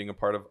more being a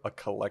part of a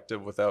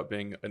collective without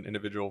being an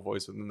individual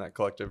voice within that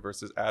collective,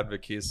 versus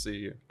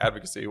advocacy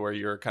where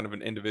you're kind of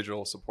an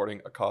individual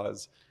supporting a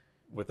cause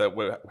without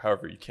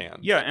however you can.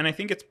 Yeah, and I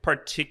think it's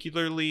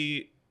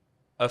particularly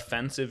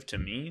offensive to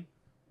me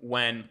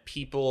when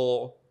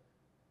people,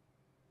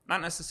 not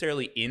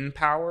necessarily in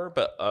power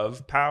but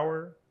of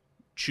power,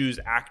 choose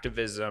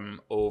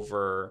activism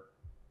over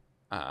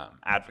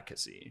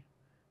advocacy.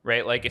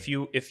 Right? Like if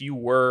you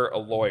were a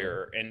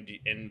lawyer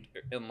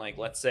and like,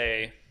 let's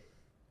say,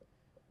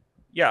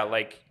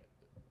 like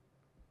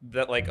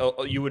that, like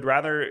you would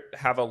rather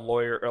have a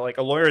lawyer, or like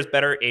a lawyer is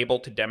better able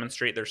to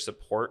demonstrate their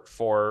support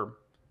for,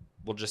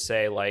 we'll just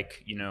say,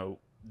 like, you know,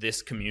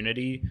 this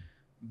community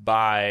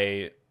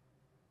by,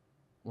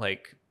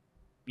 like,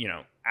 you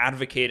know,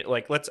 advocate,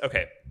 like,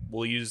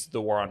 we'll use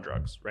the war on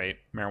drugs, right?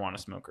 Marijuana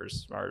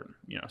smokers are,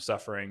 you know,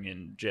 suffering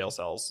in jail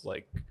cells,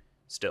 like,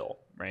 still,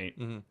 right?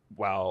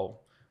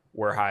 While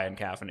we're high and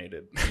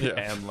caffeinated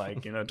and,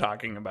 like, you know,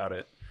 talking about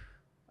it.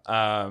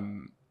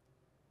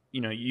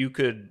 You know,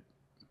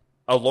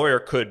 a lawyer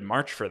could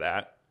march for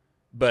that,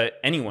 but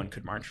anyone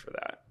could march for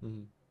that.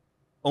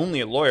 Only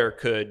a lawyer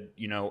could,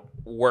 you know,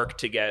 work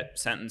to get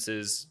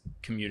sentences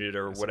commuted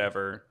or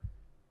whatever.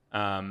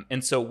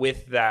 And so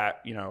with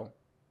that, you know,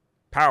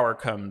 power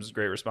comes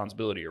great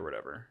responsibility or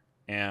whatever.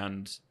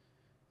 And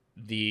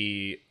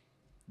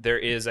there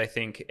is, I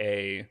think,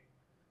 a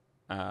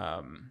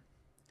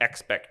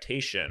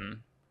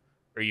expectation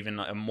or even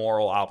a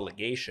moral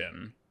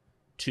obligation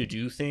to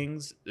do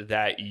things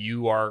that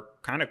you are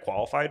kind of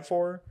qualified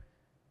for,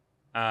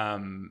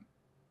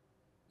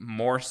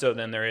 more so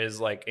than there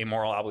is like a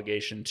moral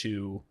obligation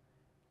to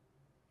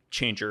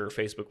change your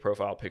Facebook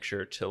profile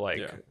picture to,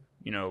 like,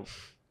 you know,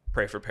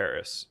 pray for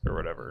Paris or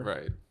whatever.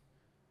 Right.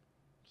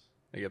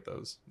 I get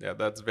those. Yeah,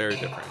 that's very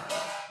different.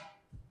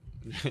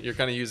 You're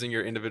kind of using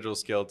your individual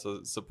skill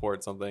to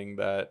support something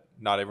that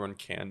not everyone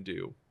can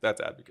do. That's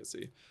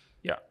advocacy.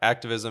 Yeah.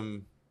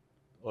 Activism,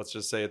 let's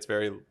just say it's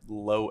very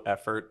low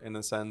effort in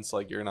a sense.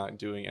 Like, you're not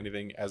doing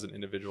anything as an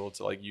individual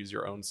to, like, use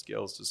your own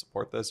skills to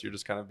support this. You're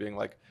just kind of being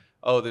like,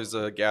 oh, there's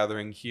a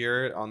gathering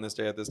here on this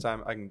day at this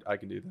time. I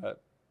can do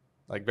that.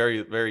 Like,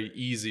 very, very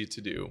easy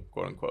to do,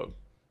 quote unquote.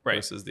 Right.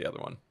 Versus the other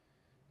one.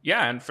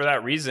 Yeah. And for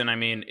that reason, I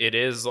mean, it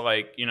is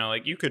like, you know,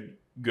 like you could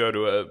go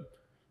to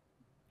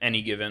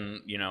any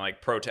given, you know,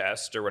 like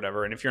protest or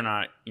whatever. And if you're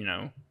not, you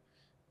know,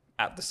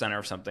 at the center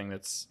of something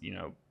that's, you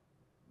know,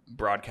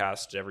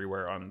 broadcast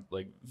everywhere on,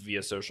 like,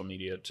 via social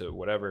media to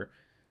whatever,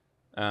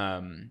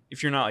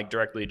 if you're not, like,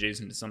 directly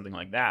adjacent to something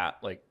like that,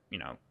 like, you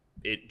know,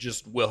 it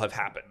just will have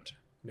happened.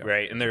 Yep.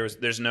 Right. And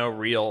there's no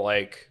real,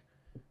 like,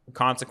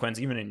 consequence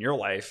even in your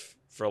life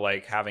for,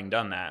 like, having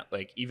done that.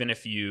 Like, even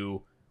if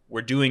you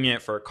were doing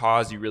it for a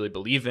cause you really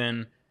believe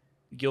in,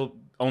 you'll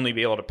only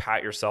be able to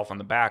pat yourself on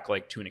the back,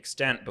 like, to an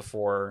extent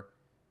before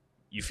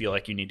you feel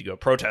like you need to go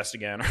protest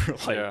again or,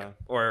 like,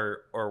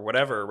 or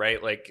whatever.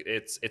 Right. Like,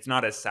 it's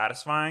not as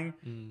satisfying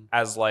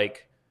as,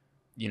 like,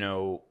 you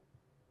know,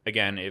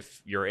 again,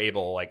 if you're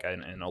able, like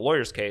in a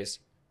lawyer's case,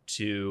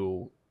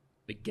 to,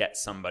 like,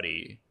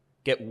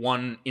 get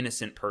one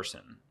innocent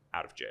person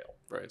out of jail.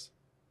 Right.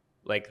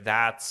 Like,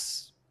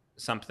 that's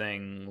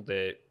something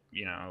that,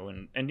 you know,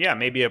 and yeah,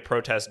 maybe a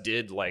protest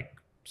did, like,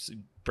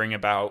 bring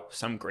about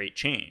some great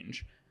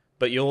change,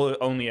 but you'll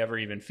only ever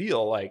even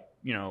feel like,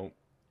 you know,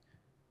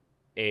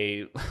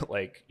 a,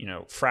 like, you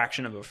know,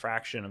 fraction of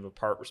a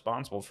part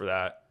responsible for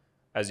that,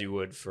 as you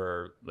would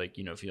for, like,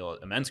 you know, feel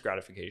immense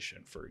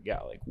gratification for,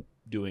 like,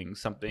 doing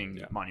something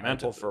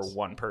monumental for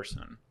one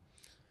person.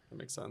 That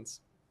makes sense.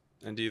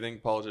 And do you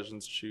think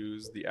politicians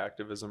choose the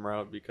activism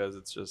route because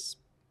it's just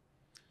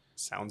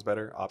sounds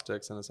better,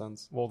 optics in a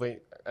sense? Well,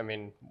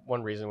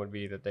 one reason would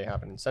be that they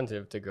have an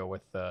incentive to go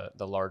with the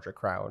larger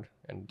crowd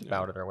and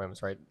bow to their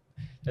whims, right?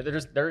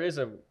 There is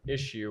a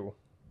issue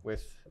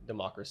with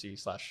democracy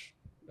 /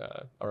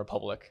 a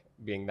republic,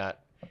 being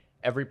that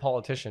every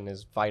politician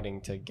is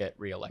fighting to get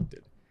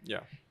reelected.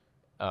 Yeah.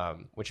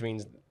 Which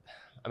means,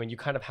 you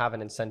kind of have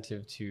an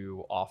incentive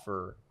to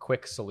offer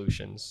quick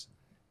solutions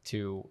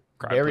to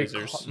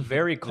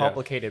very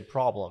complicated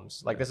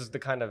problems. Like, this is the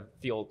kind of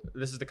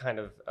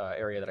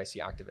area that I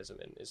see activism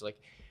in, is like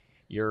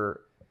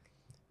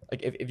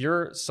if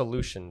your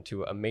solution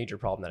to a major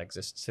problem that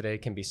exists today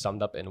can be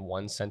summed up in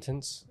one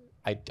sentence,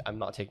 I'm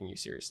not taking you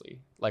seriously.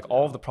 Like,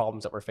 all of the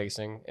problems that we're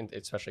facing, and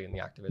especially in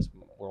the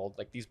activism world,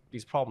 like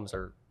these problems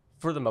are,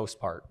 for the most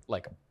part,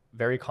 like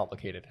very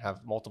complicated,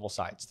 have multiple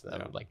sides to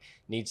them, like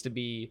needs to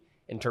be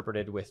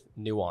interpreted with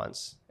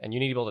nuance, and you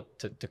need to be able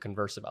to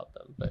converse about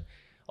them. But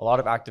a lot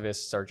of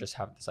activists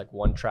have this like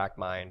one track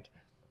mind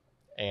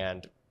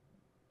and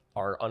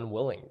are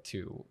unwilling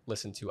to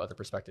listen to other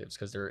perspectives,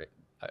 because they're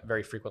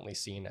very frequently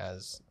seen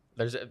as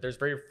there's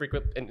very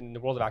frequent in the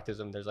world of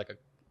activism. There's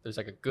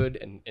like a good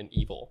and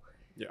evil,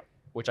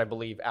 which I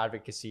believe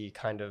advocacy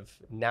kind of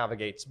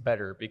navigates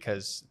better,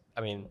 because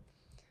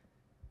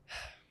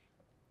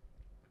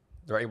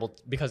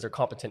because they're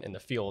competent in the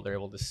field, they're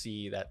able to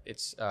see that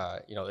it's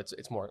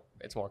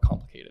more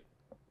complicated.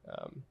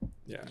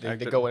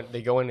 They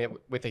go in it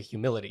with a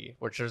humility,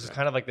 which is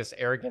kind of like this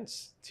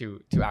arrogance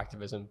to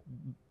activism,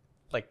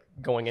 like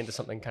going into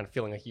something kind of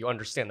feeling like you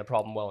understand the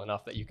problem well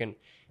enough that you can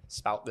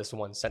spout this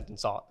one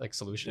sentence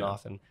solution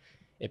off and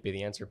it be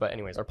the answer. But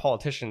anyways, our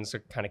politicians are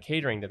kind of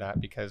catering to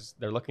that because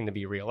they're looking to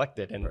be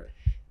reelected, and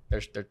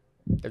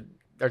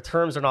their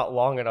terms are not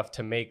long enough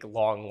to make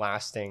long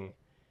lasting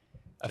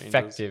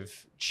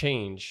effective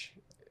change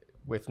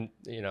with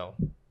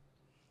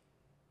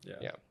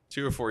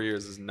 2 or 4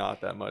 years is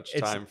not that much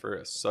time for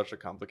such a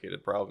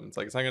complicated problem. It's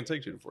not going to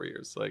take 2 to 4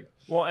 years.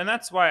 Well, and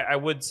that's why I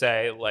would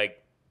say,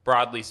 like,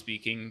 broadly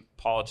speaking,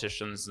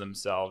 politicians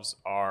themselves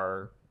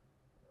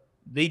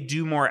they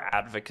do more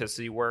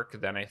advocacy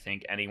work than I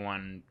think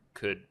anyone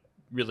could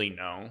really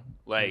know.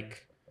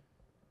 Like,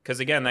 because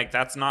again, like,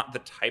 that's not the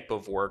type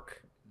of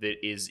work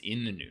that is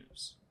in the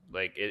news.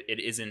 Like, it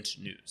isn't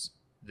news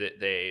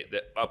that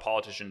a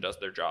politician does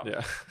their job,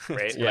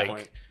 right?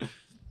 Like,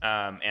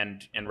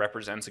 and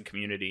represents a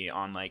community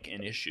on like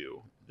an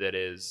issue that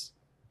is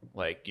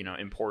like,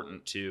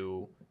 important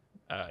to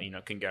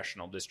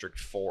congressional district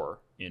 4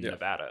 in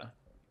Nevada,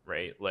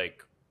 right?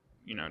 Like,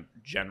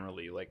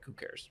 generally, like, who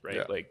cares,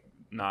 right? Like,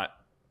 not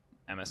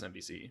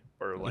MSNBC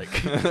or like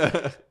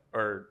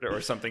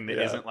or something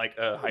that isn't like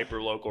a hyper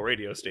local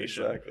radio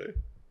station. Exactly.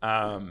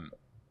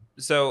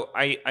 So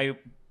I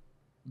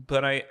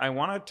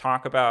want to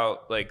talk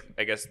about, like,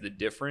 I guess the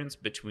difference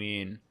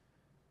between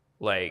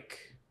like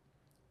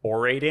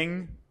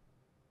orating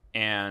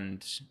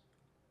and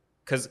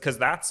because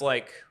that's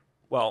like,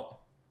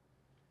 well,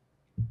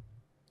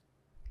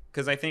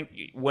 because I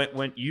think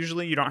when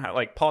usually you don't have,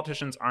 like,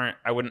 politicians aren't,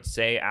 I wouldn't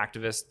say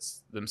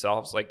activists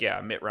themselves. Like,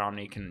 Mitt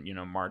Romney can,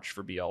 march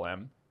for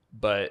BLM,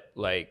 but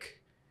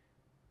like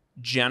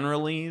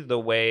generally the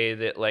way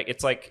that, like,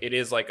 it's like, it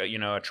is like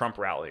a Trump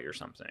rally or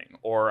something.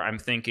 Or I'm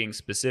thinking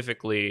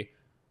specifically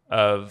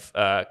of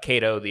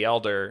Cato the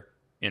Elder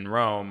in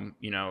Rome,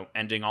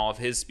 ending all of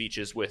his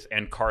speeches with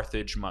 "and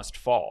Carthage must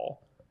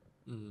fall,"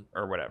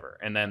 or whatever.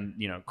 And then,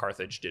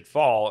 Carthage did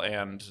fall,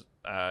 and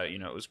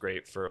it was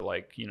great for,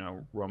 like,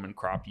 Roman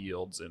crop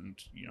yields, and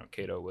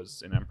Cato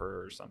was an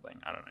emperor or something.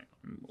 I don't know.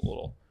 I'm a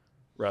little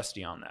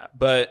rusty on that,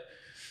 but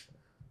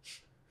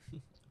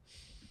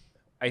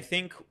I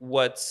think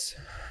what's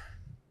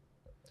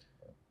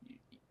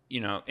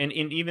and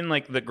even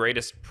like the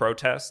greatest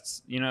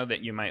protests, that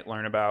you might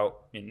learn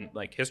about in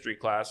like history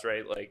class,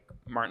 right? Like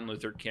Martin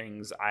Luther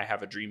King's "I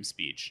Have a Dream"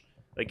 speech.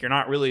 Like, you're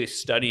not really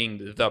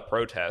studying the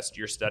protest,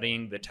 you're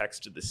studying the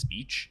text of the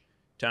speech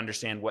to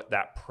understand what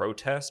that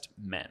protest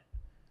meant,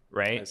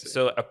 right?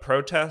 So a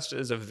protest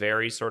is a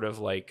very sort of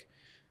like,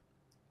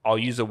 I'll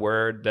use a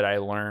word that I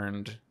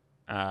learned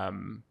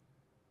kind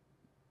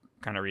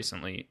of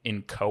recently,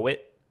 inchoate,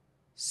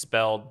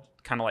 spelled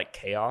kind of like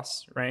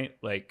chaos, right?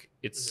 Like,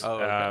 it's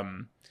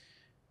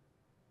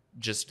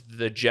just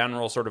the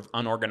general sort of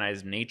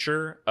unorganized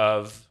nature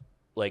of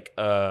like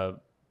a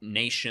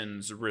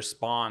nation's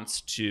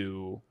response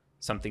to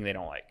something they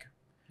don't like,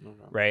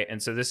 right?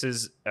 And so this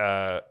is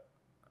the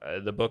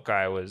book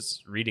I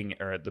was reading,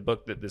 or the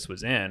book that this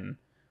was in,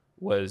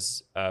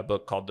 was a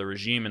book called "The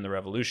Regime and the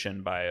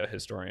Revolution" by a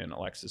historian,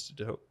 Alexis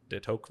de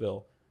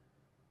Tocqueville.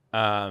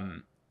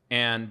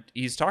 And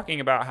he's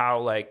talking about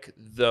how, like,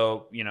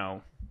 the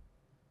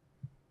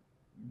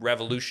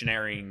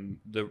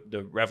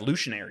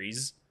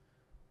revolutionaries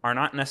are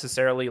not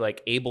necessarily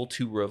like able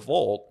to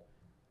revolt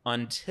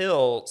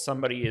until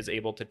somebody is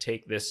able to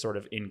take this sort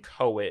of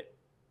inchoate,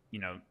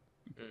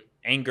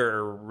 anger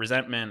or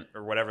resentment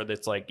or whatever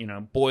that's like,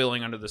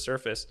 boiling under the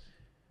surface,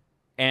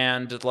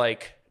 and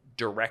like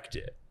direct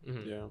it,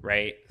 Yeah.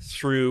 right?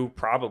 Through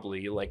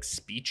probably like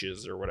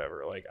speeches or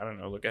whatever. Like, I don't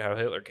know, look at how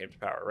Hitler came to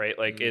power, right?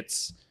 Like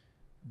it's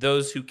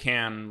those who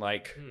can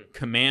like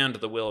command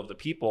the will of the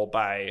people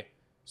by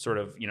sort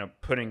of, you know,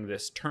 putting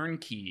this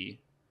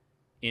turnkey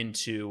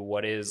into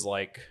what is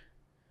like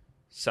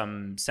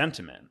some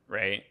sentiment,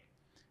 right?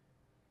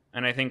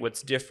 And I think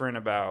what's different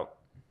about,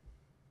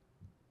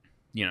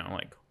 you know,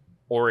 like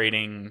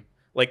orating,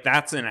 like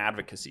that's an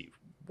advocacy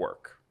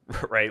work,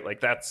 right? Like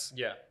that's,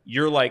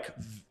 you're like,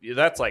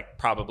 that's like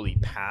probably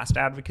past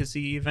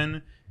advocacy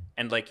even.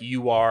 And like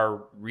you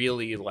are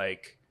really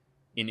like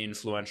an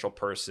influential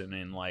person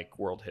in like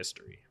world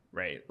history,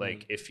 right?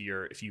 Like if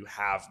you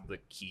have the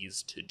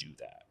keys to do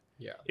that.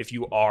 Yeah. If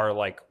you are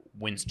like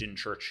Winston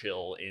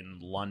Churchill in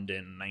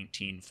London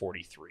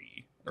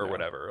 1943 or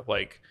whatever,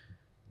 like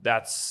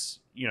that's,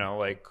 you know,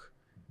 like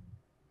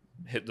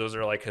those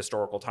are like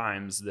historical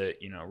times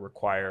that, you know,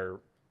 require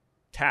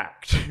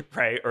tact,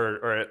 right?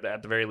 Or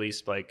at the very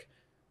least, like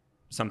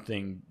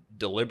something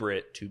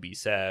deliberate to be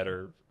said,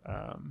 or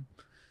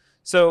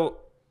so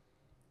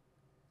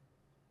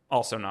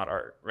also not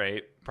art,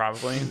 right?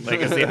 Probably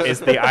like is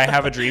the I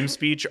have a dream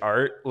speech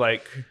art?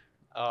 Like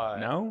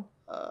no.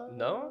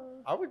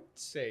 No, I would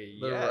say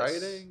the yes.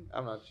 writing.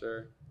 I'm not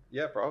sure.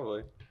 Yeah,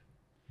 probably.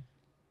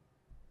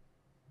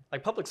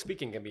 Like public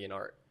speaking can be an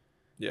art.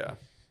 Yeah.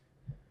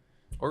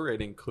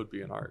 Orating could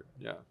be an art.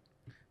 Yeah.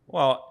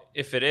 Well,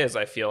 if it is,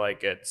 I feel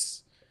like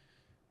it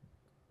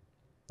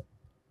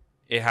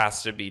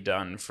has to be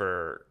done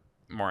for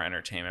more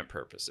entertainment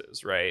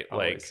purposes, right? Oh,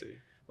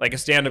 like a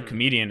stand-up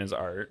comedian is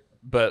art,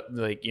 but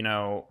like, you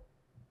know,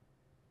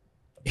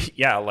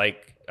 yeah,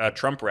 like a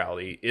Trump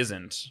rally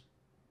isn't.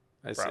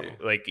 I see.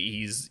 Like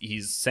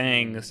he's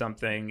saying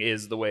something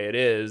is the way it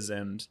is,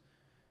 and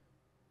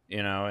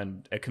you know,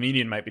 and a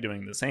comedian might be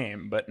doing the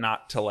same, but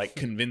not to like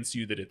convince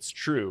you that it's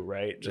true,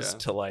 right? Just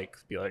to like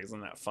be like,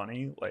 isn't that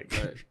funny? Like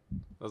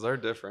those are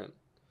different.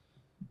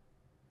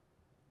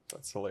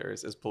 That's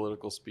hilarious. Is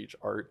political speech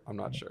art? I'm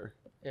not sure.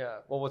 Yeah.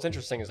 Well, what's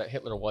interesting is that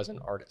Hitler was an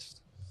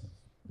artist.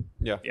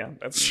 Yeah,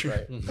 that's true.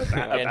 Right.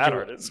 a bad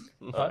artist.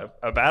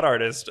 A bad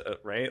artist,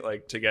 right?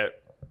 Like to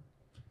get,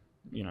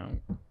 you know,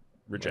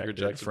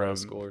 rejected from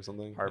school or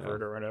something,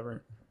 Harvard or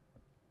whatever.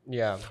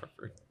 Yeah,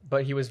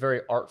 but he was very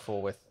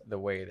artful with the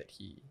way that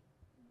he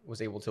was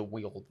able to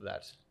wield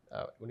that.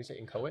 What do you say,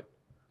 inchoate?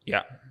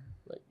 Yeah,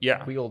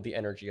 like, wield the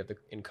energy of the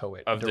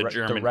inchoate of the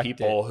German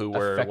people who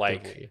were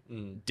like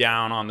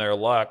down on their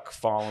luck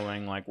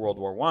following like World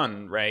War I,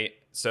 right?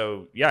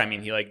 So yeah, I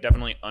mean, he like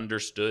definitely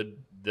understood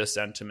the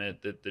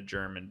sentiment that the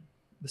German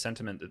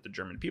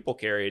people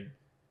carried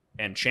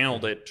and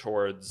channeled it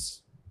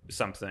towards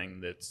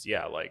something that's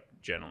like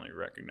generally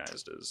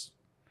recognized as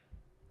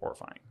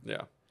horrifying.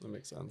 Yeah, that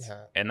makes sense.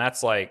 Yeah. And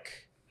that's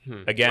like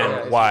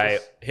again why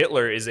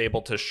Hitler is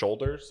able to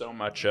shoulder so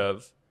much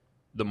of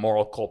the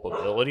moral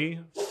culpability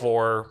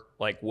for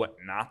like what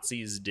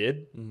Nazis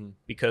did,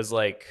 because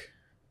like,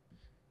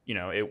 you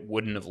know, it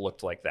wouldn't have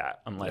looked like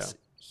that unless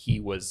he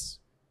was,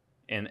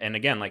 and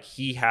again, like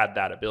he had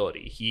that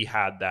ability, he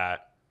had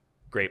that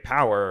great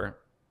power,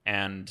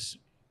 and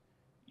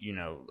you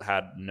know,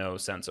 had no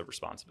sense of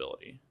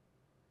responsibility.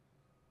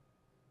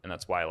 And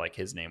that's why like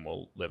his name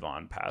will live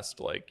on past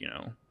like, you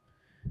know,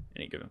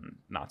 any given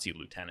Nazi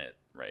lieutenant,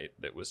 right?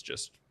 That was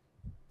just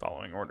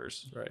following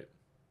orders. Right.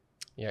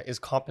 Yeah. Is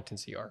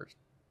competency art?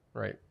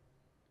 Right.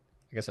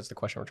 I guess that's the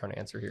question we're trying to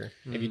answer here.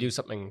 If you do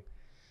something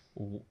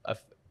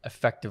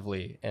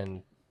effectively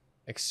and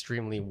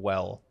extremely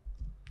well,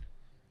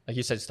 like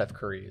you said, Steph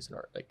Curry is an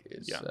art, like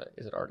is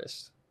an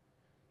artist.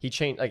 He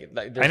changed. Like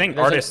I think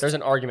there's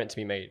an argument to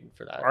be made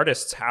for that.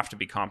 Artists have to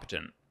be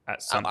competent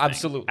at something.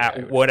 Absolutely.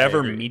 At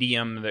whatever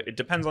medium. It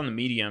depends on the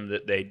medium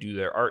that they do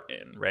their art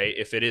in, right?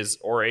 If it is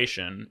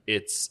oration,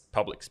 it's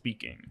public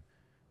speaking,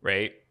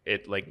 right?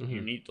 It like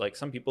you need, like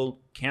some people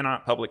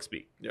cannot public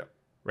speak. Yeah.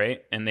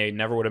 Right? And they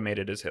never would have made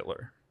it as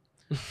Hitler.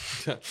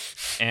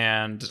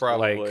 And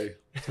probably. Like,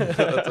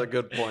 that's a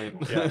good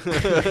point.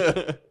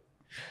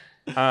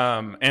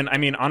 And I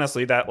mean,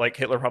 honestly, that like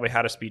Hitler probably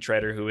had a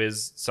speechwriter who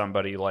is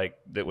somebody like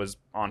that was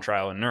on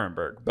trial in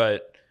Nuremberg,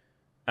 but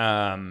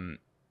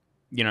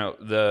you know,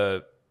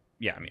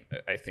 I mean,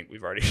 I think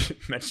we've already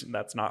mentioned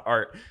that's not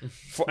art.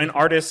 For an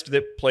artist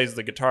that plays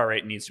the guitar,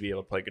 right, needs to be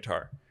able to play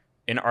guitar.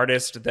 An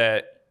artist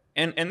that,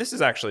 and this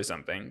is actually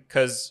something,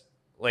 because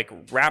like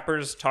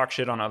rappers talk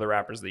shit on other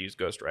rappers that use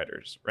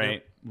ghostwriters,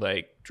 right?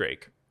 Like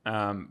Drake.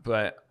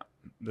 But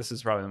this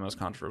is probably the most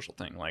controversial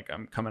thing. Like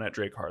I'm coming at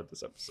Drake hard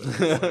this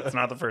episode. It's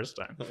not the first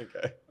time.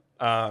 Okay.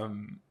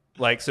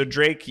 Like, so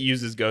Drake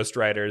uses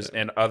ghostwriters,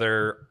 and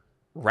other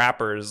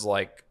rappers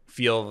like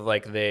feel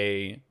like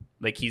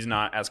he's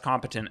not as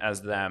competent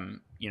as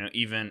them, you know,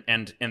 even,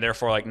 and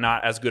therefore like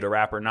not as good a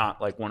rapper,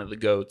 not like one of the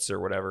GOATs or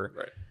whatever,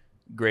 right,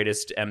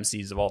 greatest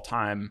MCs of all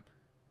time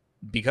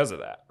because of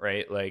that,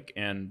 right? Like,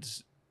 and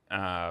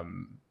I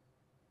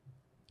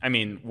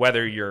mean,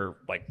 whether you're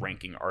like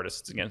ranking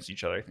artists against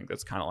each other, I think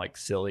that's kind of like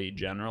silly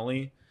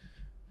generally,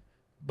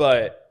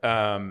 but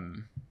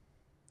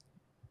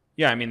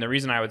Yeah, I mean, the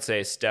reason I would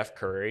say Steph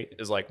Curry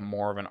is like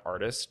more of an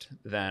artist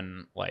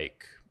than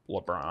like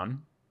LeBron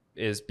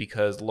is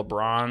because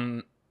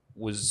LeBron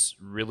was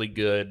really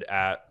good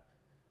at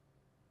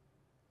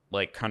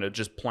like kind of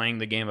just playing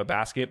the game of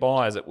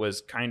basketball as it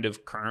was kind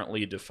of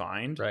currently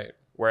defined. Right.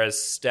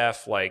 Whereas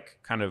Steph like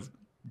kind of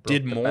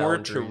did more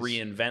to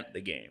reinvent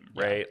the game,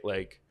 right?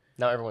 Like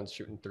now everyone's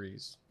shooting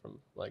threes from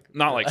like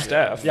not like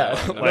Steph. Yeah,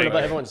 like,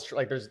 but everyone's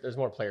like there's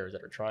more players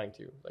that are trying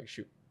to like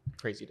shoot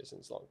crazy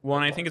distance long. Well,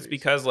 and long I think it's threes.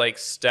 because like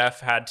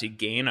Steph had to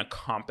gain a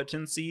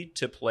competency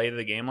to play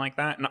the game like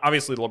that, and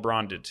obviously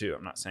LeBron did too.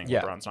 I'm not saying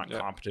LeBron's not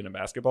competent in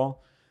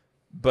basketball,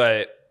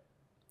 but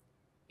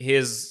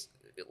his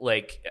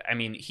like, I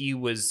mean, he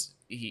was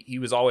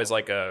always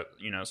like a,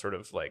 you know, sort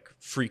of like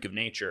freak of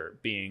nature,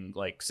 being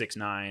like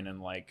 6'9"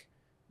 and like,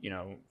 you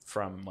know,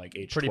 from like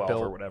age pretty 12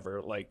 built. or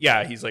whatever. Like,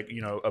 yeah, he's like,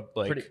 you know, a,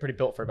 like pretty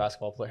built for a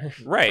basketball player.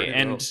 Right.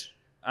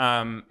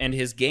 And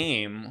his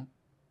game,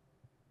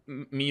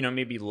 you know,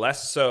 maybe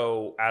less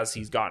so as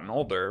he's gotten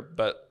older,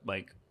 but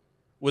like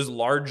was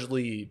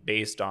largely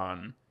based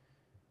on,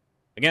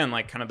 again,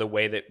 like kind of the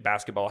way that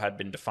basketball had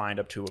been defined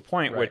up to a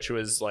point, which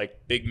was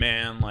like big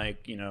man,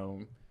 like, you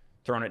know,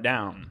 throwing it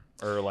down,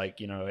 or like,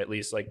 you know, at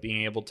least like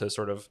being able to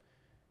sort of,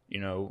 you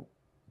know,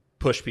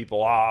 push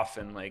people off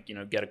and like, you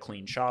know, get a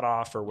clean shot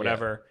off or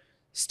whatever.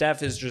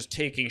 Steph is just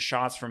taking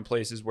shots from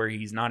places where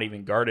he's not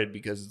even guarded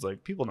because it's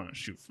like people don't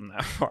shoot from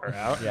that far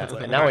out. Yeah,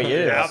 like, and now he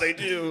is. Now they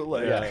do.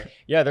 Like,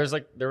 yeah.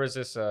 There was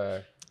this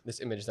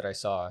this image that I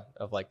saw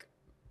of like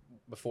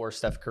before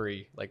Steph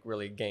Curry like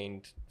really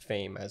gained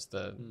fame as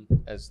the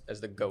as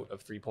the GOAT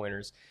of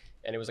 3-pointers,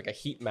 and it was like a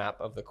heat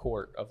map of the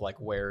court of like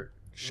where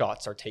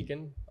shots are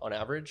taken on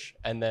average,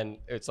 and then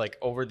it's like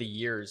over the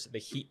years the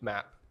heat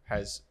map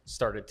has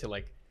started to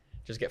like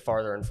just get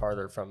farther and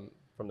farther from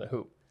the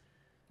hoop.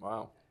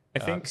 Wow. I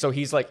think so.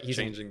 He's like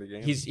changing the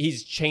game.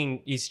 He's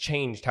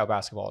changed how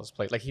basketball is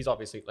played. Like he's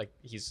obviously like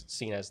he's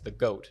seen as the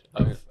GOAT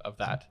of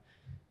that,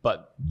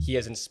 but he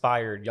has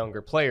inspired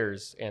younger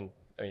players and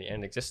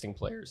existing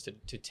players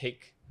to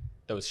take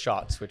those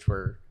shots which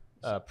were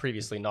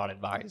previously not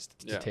advised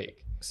to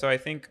take. So I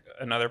think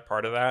another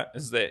part of that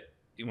is that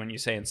when you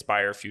say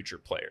inspire future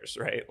players,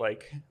 right?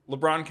 Like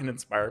LeBron can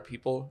inspire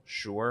people,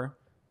 sure,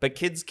 but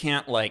kids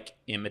can't like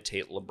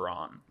imitate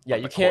LeBron. Yeah,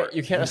 you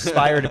can't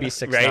aspire to be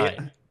 6'9". Right?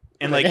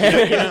 And like,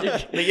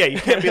 you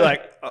can't be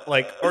like,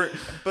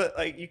 but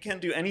like you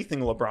can't do anything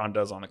LeBron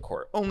does on a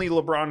court. Only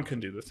LeBron can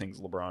do the things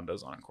LeBron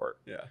does on a court.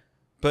 Yeah.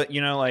 But you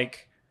know,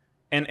 like,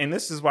 and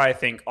this is why I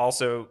think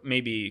also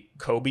maybe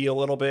Kobe a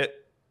little bit,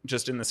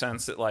 just in the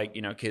sense that like,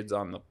 you know, kids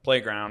on the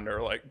playground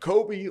are like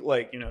Kobe,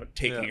 like, you know,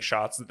 taking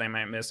shots that they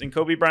might miss. And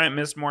Kobe Bryant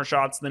missed more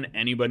shots than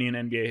anybody in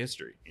NBA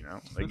history. You know,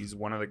 like he's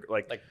one of the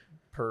like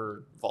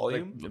per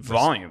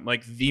volume,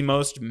 like the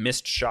most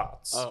missed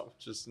shots. Oh,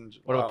 just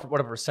what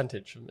a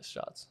percentage of missed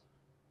shots?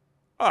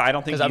 Oh, I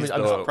don't think he's I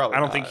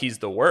don't think he's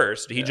the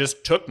worst. He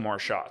just took more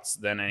shots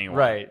than anyone.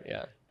 Right.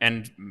 Yeah.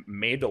 And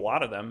made a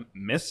lot of them,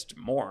 missed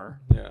more.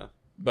 Yeah.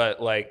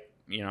 But like,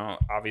 you know,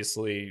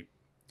 obviously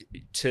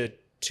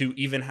to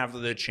even have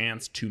the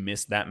chance to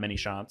miss that many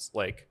shots,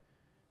 like,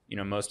 you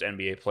know, most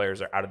NBA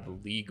players are out of the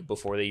league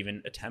before they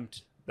even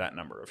attempt that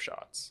number of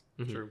shots.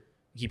 Mm-hmm. True.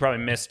 He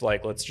probably missed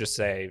like, let's just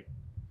say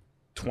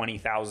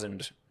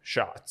 20,000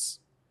 shots.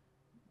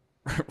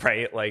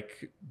 Right?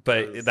 Like,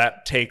 but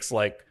that takes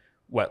like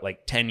what,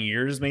 like 10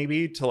 years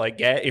maybe to like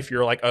get, if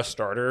you're like a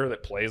starter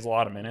that plays a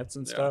lot of minutes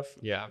and stuff.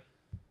 Yeah.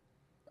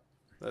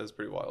 That is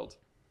pretty wild.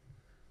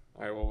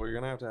 All right, well, we're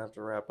going to have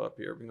to wrap up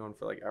here. We've been going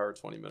for like hour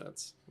 20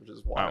 minutes, which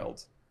is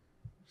wild.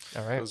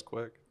 All right. It was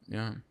quick.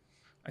 Yeah.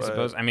 I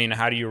suppose, I mean,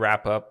 how do you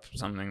wrap up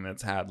something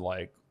that's had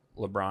like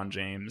LeBron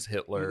James,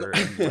 Hitler,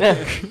 and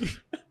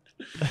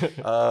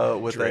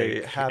with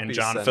Drake a happy and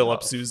John send-off.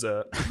 Philip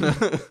Sousa?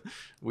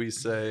 We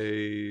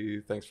say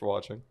thanks for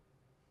watching.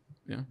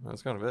 Yeah.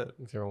 That's kind of it.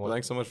 Well,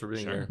 thanks so much for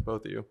being here,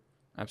 both of you.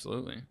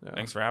 Absolutely. Yeah.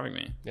 Thanks for having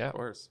me. Yeah. Of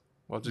course.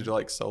 We'll have to do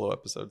like solo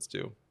episodes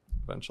too,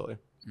 eventually.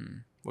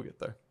 We'll get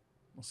there.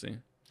 We'll see.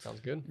 Sounds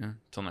good. Yeah.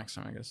 Till next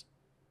time, I guess.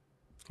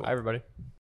 Cool. Bye, everybody.